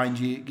cheese rind,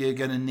 you're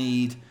going to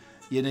need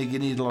you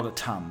need a lot of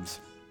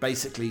Tums,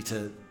 basically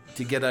to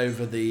get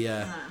over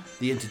the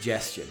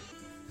indigestion.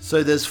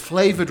 So there's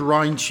flavoured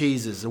rind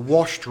cheeses, a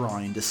washed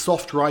rind, a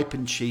soft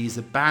ripened cheese,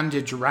 a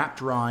bandage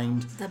wrapped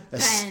rind,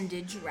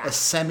 a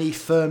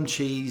semi-firm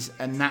cheese,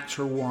 and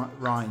natural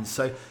rind.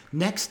 So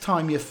next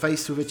time you're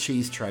faced with a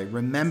cheese tray,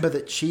 remember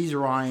that cheese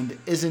rind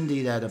is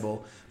indeed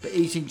edible, but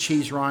eating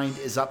cheese rind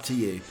is up to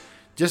you.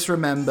 Just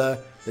remember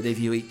that if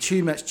you eat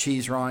too much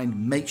cheese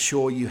rind, make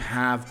sure you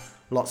have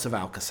lots of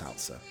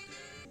Alka-Seltzer.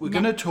 We're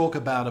going to talk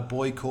about A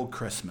Boy Called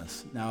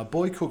Christmas. Now, A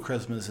Boy Called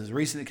Christmas has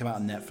recently come out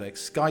on Netflix,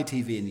 Sky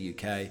TV in the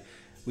UK.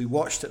 We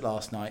watched it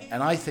last night,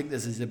 and I think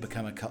this has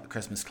become a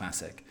Christmas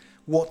classic.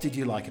 What did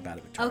you like about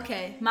it, Victoria?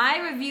 Okay,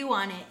 my review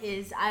on it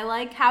is I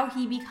like how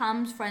he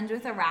becomes friends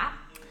with a rat.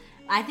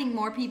 I think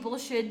more people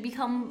should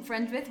become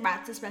friends with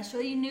rats,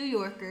 especially New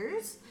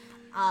Yorkers.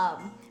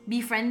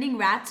 Befriending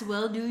rats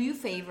will do you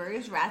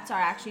favors. Rats are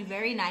actually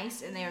very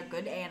nice, and they are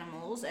good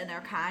animals, and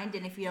they're kind,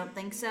 and if you don't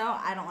think so,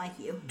 I don't like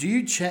you. Do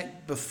you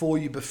check before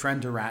you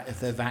befriend a rat if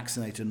they're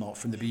vaccinated or not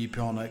from the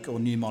bubonic or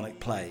pneumonic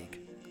plague?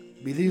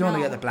 You don't want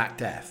to get the Black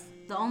Death.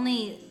 The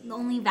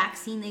only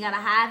vaccine they gotta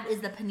have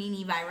is the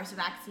Panini virus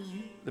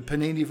vaccine. The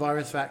Panini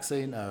virus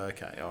vaccine? Oh,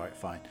 okay. All right,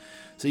 fine.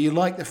 So you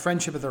like the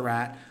friendship of the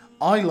rat.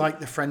 I like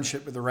the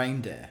friendship with the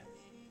reindeer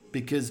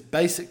because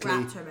basically...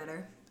 Rats are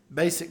better.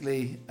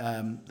 Basically,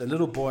 the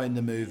little boy in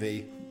the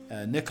movie,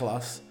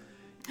 Nicholas,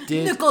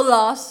 did...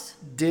 Nicholas!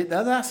 Did,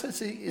 that's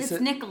it's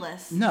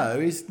Nicholas. No,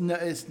 it's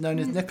known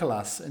as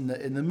Nicholas in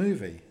the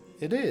movie.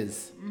 It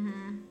is.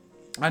 Mm-hmm.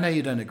 I know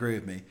you don't agree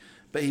with me,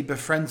 but he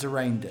befriends a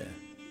reindeer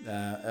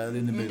early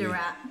in the movie. And a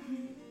rat.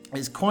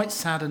 It's quite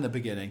sad in the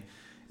beginning.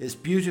 It's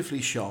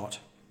beautifully shot.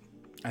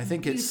 I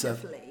think it's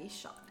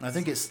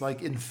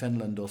like in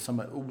Finland or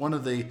somewhere, one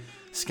of the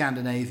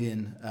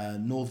Scandinavian,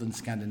 northern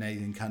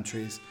Scandinavian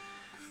countries.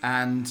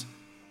 And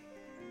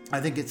I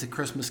think it's a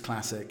Christmas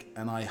classic,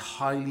 and I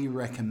highly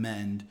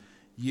recommend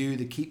you,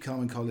 the Keep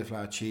Calm and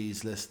Cauliflower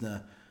Cheese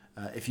listener,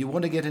 if you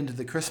want to get into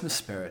the Christmas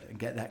spirit and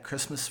get that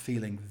Christmas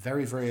feeling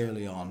very, very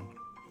early on,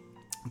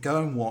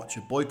 go and watch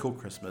A Boy Called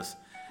Christmas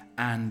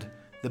and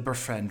the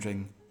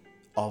befriending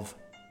of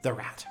the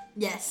rat.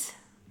 Yes.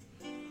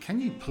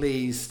 Can you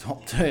please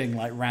stop doing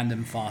like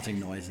random farting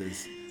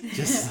noises?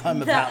 Just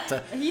I'm about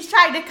to. He's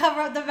trying to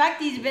cover up the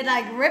fact he's been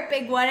like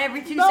ripping one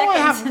every 2 seconds. No, I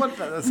haven't.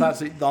 That's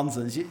absolute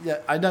nonsense.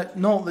 I don't.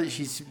 Not that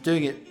she's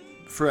doing it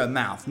through her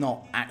mouth.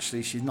 Not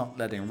actually. She's not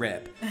letting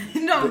rip.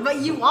 No, but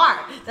you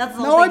are. That's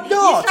the no, thing. I'm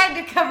not. He's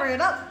trying to cover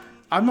it up.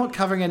 I'm not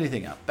covering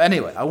anything up. But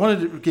anyway, I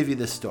wanted to give you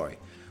this story.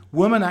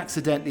 Woman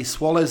accidentally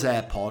swallows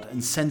AirPod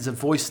and sends a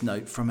voice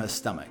note from her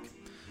stomach.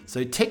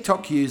 So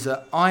TikTok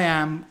user I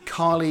am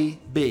Carly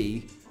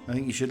B. I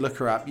think you should look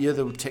her up. You're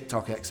the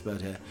TikTok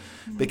expert here.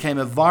 Became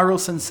a viral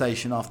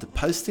sensation after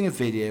posting a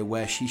video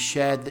where she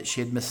shared that she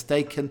had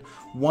mistaken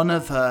one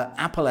of her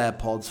Apple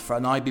AirPods for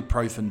an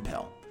ibuprofen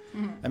pill.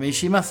 I mean,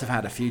 she must have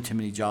had a few too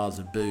many jars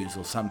of booze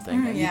or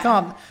something. You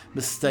can't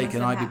mistake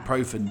an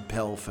ibuprofen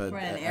pill for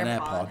an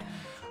AirPod.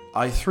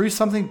 I threw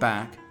something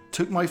back,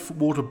 took my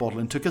water bottle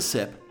and took a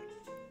sip,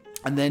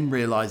 and then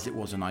realised it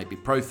was an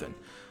ibuprofen.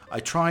 I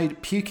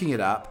tried puking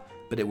it up,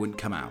 but it wouldn't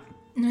come out.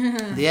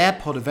 The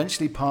AirPod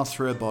eventually passed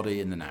through her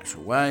body in the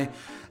natural way.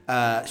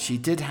 She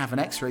did have an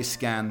X-ray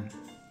scan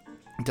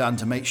done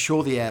to make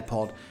sure the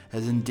AirPod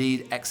has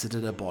indeed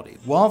exited her body.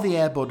 While the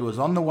AirPod was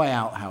on the way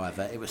out,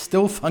 however, it was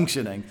still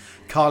functioning.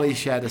 Carly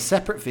shared a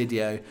separate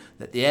video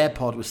that the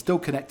AirPod was still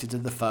connected to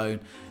the phone,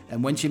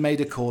 and when she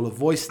made a call, a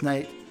voice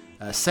note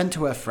sent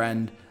to her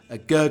friend, a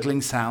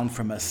gurgling sound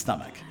from her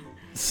stomach.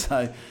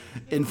 So,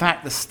 in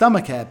fact, the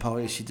stomach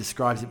AirPod, as she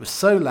describes it, was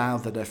so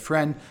loud that her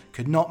friend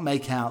could not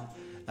make out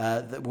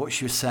what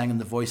she was saying in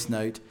the voice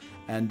note,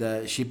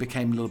 and she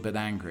became a little bit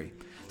angry.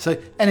 So,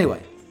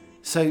 anyway,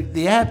 so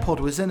the AirPod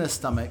was in her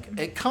stomach.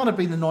 It can't have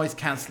been the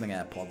noise-cancelling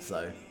AirPods,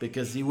 though,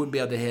 because you wouldn't be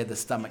able to hear the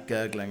stomach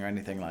gurgling or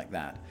anything like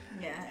that.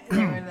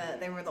 Yeah,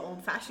 they were the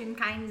old-fashioned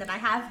kind that I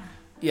have.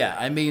 Yeah,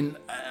 I mean,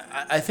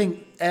 I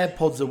think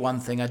AirPods are one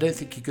thing. I don't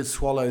think you could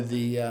swallow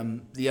the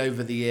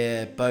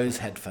over-the-ear Bose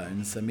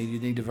headphones. I mean, you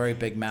need a very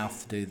big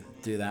mouth to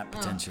do that,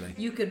 potentially.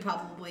 You could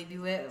probably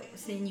do it,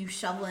 seeing you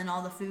shoveling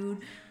all the food,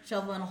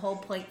 shoveling a whole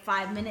plate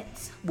 5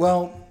 minutes.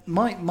 Well,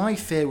 my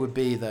fear would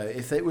be, though,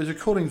 if it was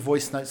recording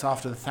voice notes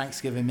after the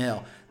Thanksgiving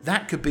meal,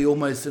 that could be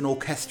almost an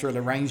orchestral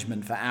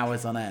arrangement for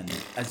hours on end,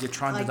 as you're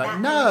trying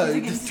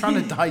just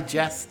trying to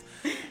digest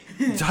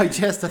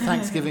a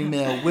Thanksgiving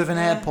meal with an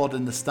AirPod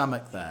in the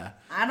stomach there.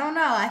 I don't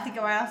know. I think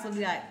it might also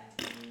be like...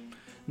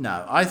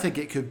 No, I think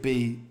it could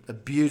be a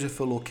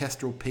beautiful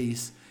orchestral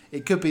piece.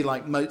 It could be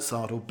like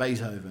Mozart or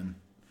Beethoven.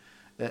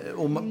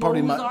 Or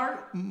probably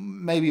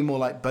maybe more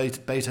like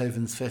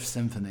Beethoven's Fifth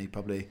Symphony,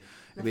 probably.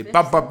 It'd be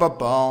How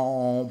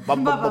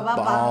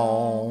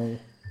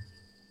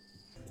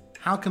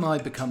can I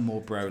become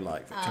more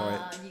bro-like,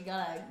 Victoria? You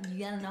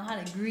gotta know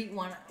how to greet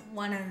one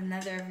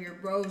another of your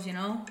bros, you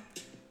know?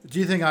 Do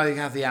you think I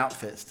have the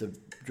outfits to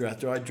dress?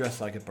 Do I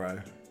dress like a bro?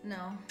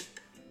 No.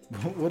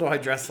 What do I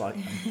dress like?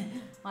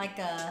 like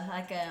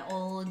an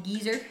old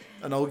geezer.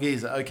 An old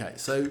geezer. Okay,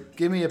 so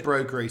give me a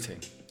bro greeting.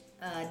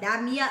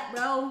 Dab me up,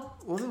 bro.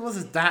 What's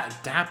this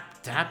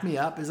dab me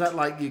up? Is that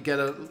like you get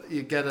a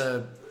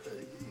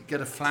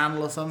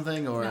flannel or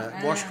something, or a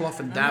washcloth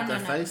and dab their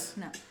face?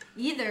 No.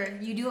 Either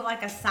you do it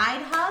like a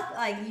side hug,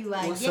 like you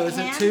get so is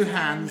it two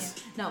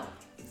hands? No.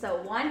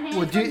 So one hand.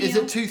 Well, is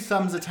it two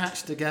thumbs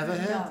attached together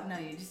here? No,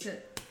 you just do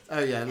it. Oh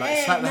yeah, like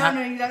slap the hand.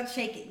 No, you don't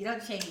shake it. You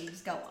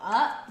just go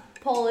up,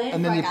 pull in,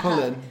 and then you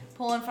pull in.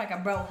 Pull in for like a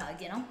bro hug,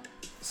 you know.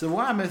 So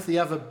what happens if the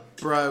other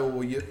bro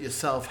or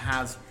yourself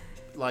has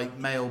like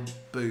male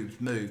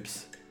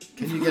moobs?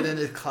 Can you get in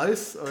as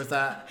close, or could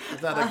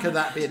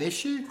that be an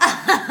issue?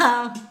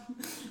 I've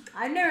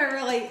never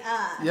really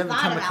you haven't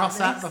come across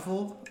that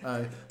before?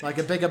 Oh, like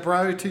a bigger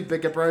bro, two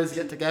bigger bros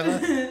get together.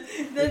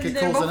 It could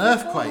cause an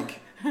earthquake.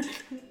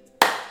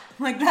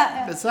 Like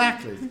that.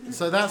 Exactly.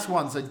 So that's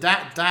one. So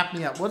dab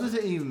me up. What does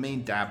it even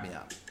mean, dab me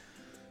up?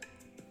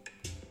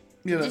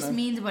 It just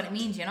means what it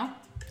means, you know?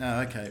 Oh,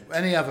 okay.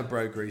 Any other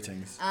bro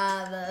greetings?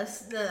 The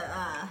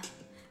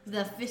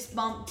fist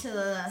bump to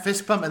the...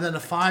 Fist bump and then a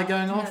fire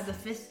going off? No, the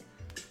fist...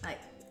 Like...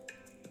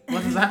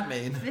 What does that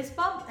mean? Fist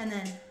bump and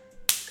then...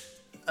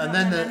 And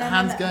then the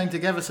hands going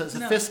together, so it's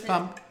a fist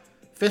pump.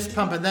 Fist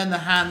pump and then the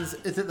hands...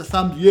 Is it the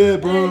thumb? Yeah,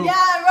 bro!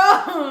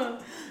 Yeah, bro!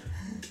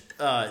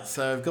 Alright,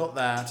 so I've got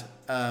that.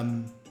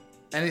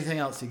 Anything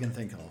else you can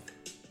think of?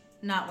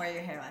 Not wear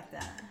your hair like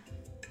that.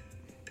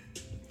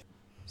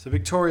 So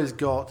Victoria's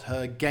got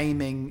her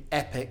gaming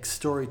epic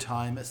story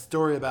time, a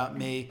story about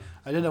me.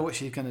 I don't know what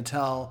she's going to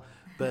tell,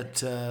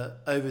 but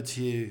over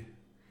to you,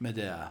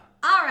 Medea.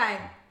 All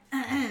right.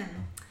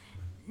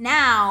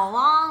 Now,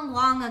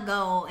 long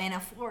ago in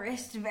a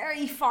forest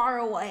very far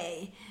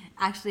away,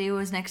 actually it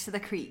was next to the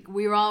creek,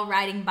 we were all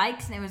riding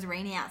bikes and it was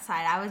raining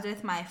outside. I was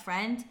with my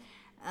friend,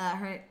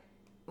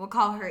 we'll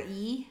call her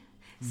E.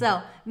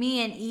 So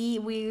me and E,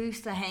 we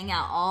used to hang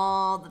out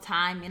all the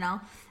time, you know,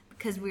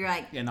 because we were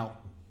like...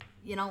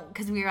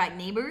 because we were like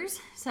neighbors.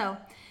 So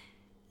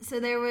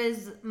there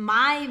was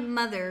my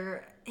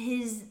mother,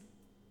 his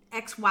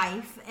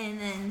ex-wife, and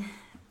then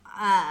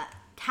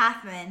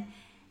Catherine,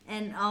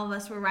 and all of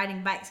us were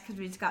riding bikes because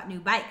we just got new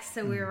bikes.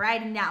 So we were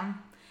riding down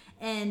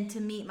and to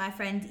meet my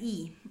friend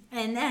E.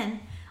 And then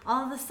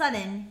all of a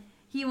sudden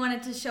he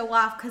wanted to show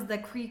off because the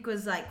creek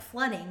was like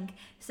flooding.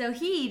 So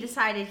he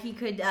decided he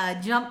could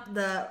jump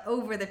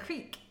over the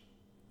creek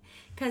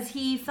because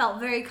he felt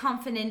very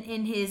confident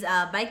in his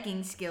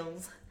biking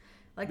skills.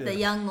 The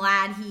young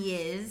lad he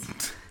is.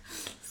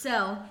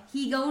 So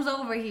he goes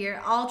over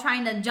here, all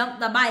trying to jump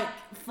the bike,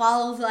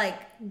 falls like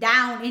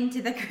down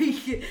into the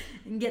creek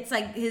and gets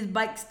like his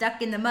bike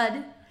stuck in the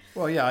mud.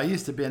 Well, yeah, I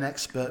used to be an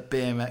expert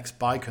BMX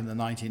biker in the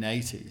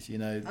 1980s,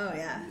 Oh,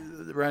 yeah.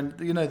 Around,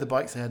 the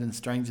bikes they had in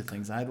Stranger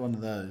Things. I had one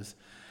of those.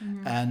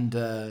 Mm-hmm. And,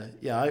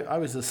 I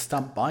was a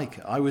stunt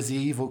biker. I was the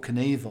Evil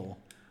Knievel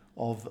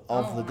of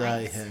the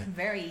day nice. here.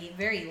 Very,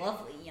 very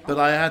lovely, But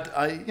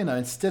I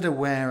instead of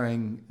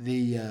wearing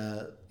the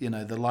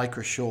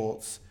Lycra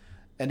shorts,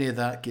 any of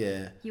that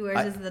gear. He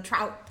wears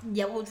the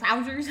yellow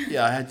trousers.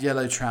 Yeah, I had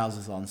yellow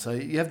trousers on. So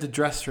you have to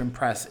dress to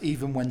impress,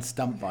 even when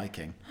stunt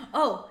biking.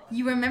 Oh,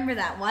 you remember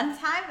that one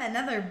time?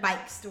 Another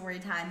bike story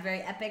time, very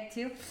epic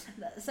too.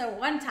 So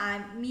one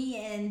time, me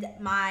and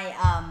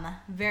my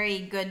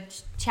very good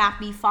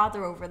chappy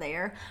father over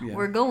there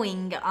were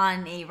going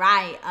on a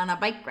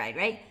bike ride,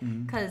 right?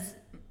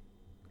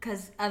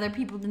 Because other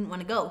people didn't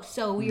want to go.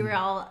 So we were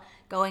all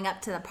going up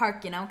to the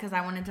park, because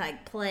I wanted to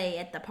play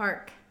at the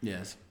park.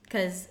 Yes.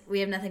 Because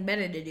we have nothing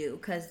better to do,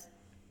 because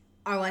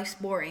our life's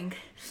boring.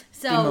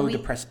 So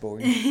depressed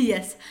boring.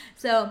 Yes.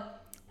 So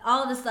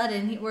all of a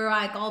sudden, we're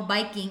all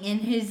biking,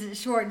 and his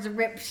shorts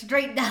rip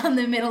straight down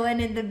the middle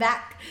and in the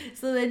back.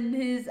 So then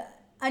his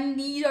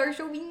undies are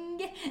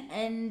showing,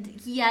 and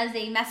he has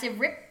a massive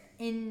rip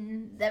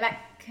in the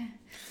back.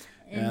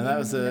 Yeah, that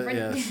was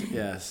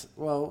yes.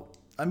 Well,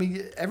 I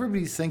mean,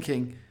 everybody's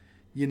thinking,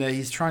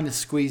 he's trying to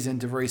squeeze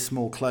into very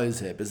small clothes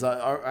here. Because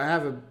I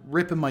have a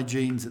rip in my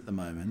jeans at the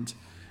moment,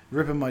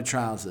 rip in my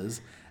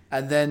trousers,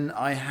 and then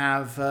I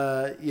have,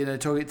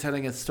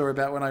 telling a story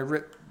about when I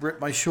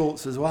rip my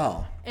shorts as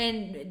well.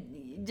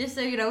 And just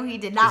so you know, he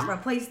did not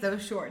replace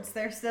those shorts.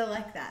 They're still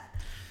like that.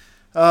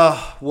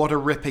 Oh, what a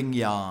ripping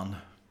yarn.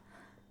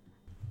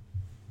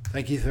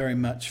 Thank you very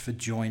much for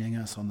joining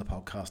us on the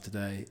podcast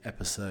today,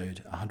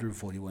 episode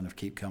 141 of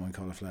Keep Calm and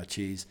Cauliflower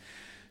Cheese.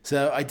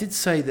 So I did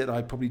say that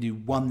I'd probably do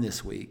one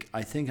this week.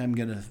 I think I'm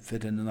going to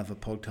fit in another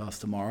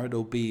podcast tomorrow.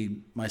 It'll be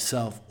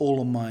myself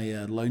all on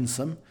my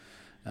lonesome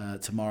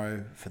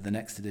tomorrow for the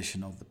next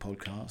edition of the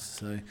podcast.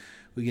 So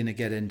we're going to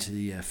get into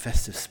the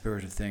festive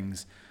spirit of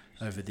things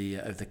over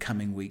the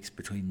coming weeks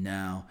between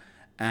now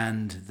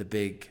and the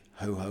big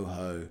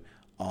ho-ho-ho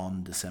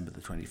on December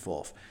the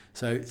 24th.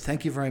 So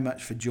thank you very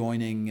much for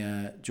joining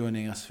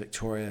us,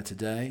 Victoria,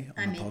 today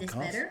on the podcast. I made this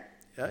better.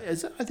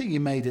 I think you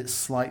made it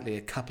slightly,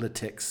 a couple of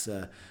ticks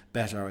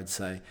better, I would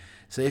say.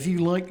 So if you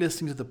like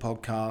listening to the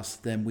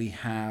podcast, then we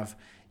have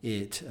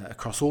it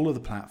across all of the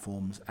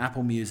platforms: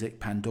 Apple Music,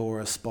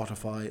 Pandora,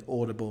 Spotify,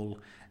 Audible,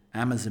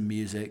 Amazon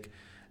Music,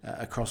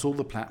 across all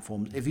the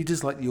platforms. If you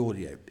just like the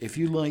audio, if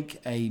you like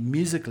a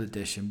musical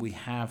edition, we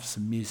have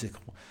some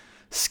musical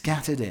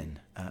scattered in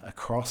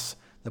across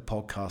the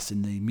podcast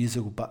in the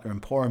Musical Butler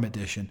Emporium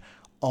edition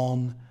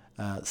on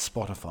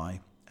Spotify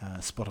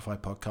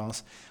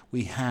podcasts.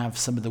 We have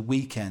some of The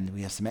Weeknd.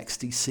 We have some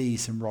XTC,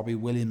 some Robbie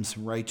Williams,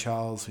 some Ray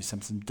Charles. We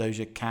have some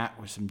Doja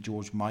Cat with some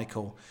George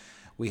Michael.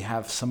 We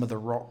have some of the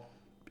rock.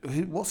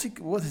 What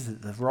is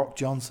it? The Rock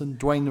Johnson,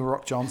 Dwayne the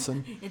Rock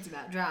Johnson. It's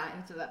about drive.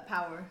 It's about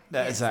power.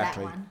 Yes,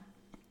 exactly. That one.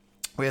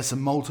 We have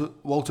some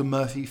Walter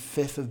Murphy,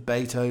 Fifth of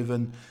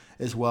Beethoven,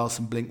 as well.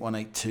 Some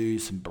Blink-182,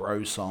 some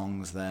bro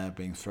songs there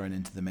being thrown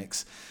into the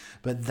mix.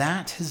 But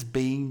that has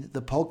been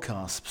the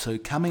podcast. So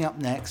coming up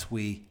next,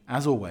 we,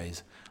 as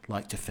always,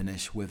 like to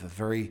finish with a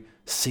very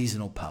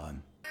seasonal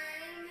poem.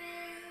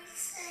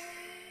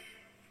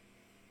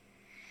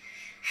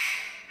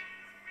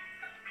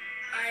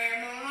 I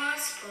am a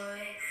lost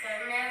boy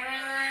from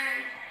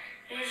Neverland,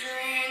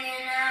 usually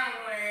hanging out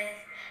with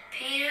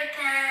Peter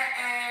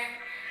Pan.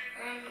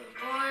 On the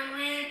board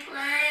we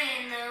play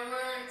in the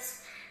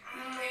woods,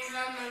 always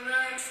on the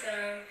run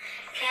from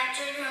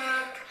Captain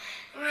Hook.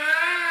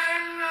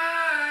 Run,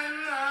 run,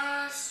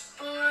 lost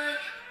boy,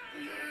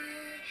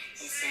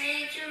 they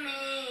say to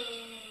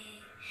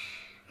me,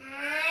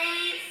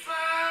 right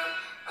from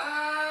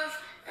of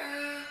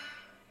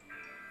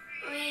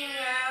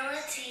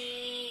reality.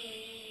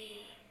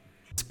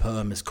 This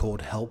poem is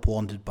called Help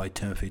Wanted by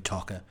Timothy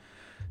Tucker.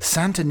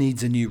 Santa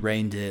needs a new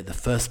reindeer, the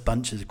first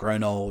bunch has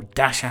grown old,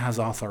 Dasher has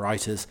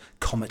arthritis,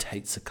 Comet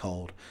hates the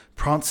cold,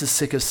 Prancer's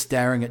sick of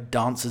staring at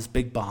Dancer's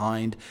big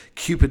behind,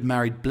 Cupid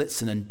married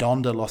Blitzen and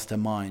Donda lost her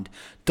mind,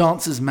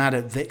 Dancer's mad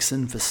at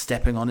Vixen for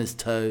stepping on his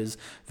toes,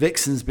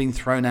 Vixen's been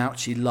thrown out,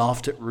 she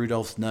laughed at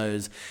Rudolph's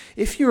nose.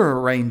 If you're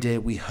a reindeer,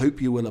 we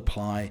hope you will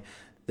apply.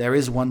 There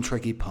is one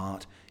tricky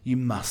part, you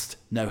must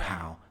know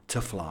how to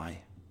fly.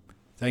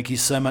 Thank you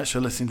so much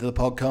for listening to the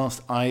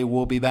podcast. I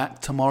will be back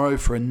tomorrow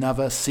for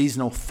another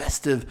seasonal,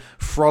 festive,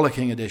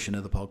 frolicking edition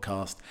of the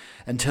podcast.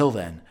 Until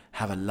then,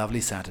 have a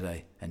lovely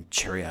Saturday and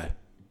cheerio.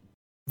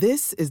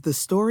 This is the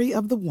story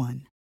of the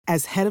one.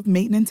 As head of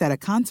maintenance at a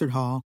concert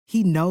hall,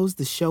 he knows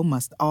the show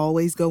must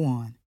always go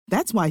on.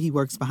 That's why he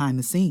works behind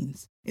the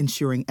scenes,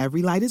 ensuring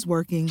every light is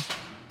working,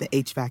 the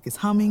HVAC is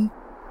humming,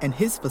 and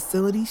his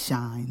facility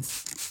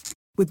shines.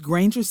 With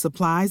Grainger's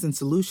supplies and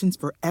solutions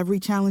for every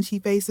challenge he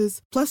faces,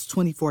 plus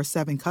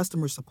 24/7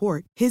 customer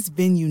support, his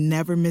venue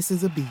never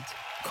misses a beat.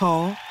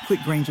 Call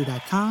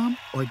quickgrainger.com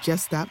or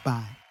just stop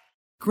by.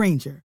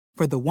 Grainger,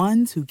 for the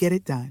ones who get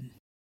it done.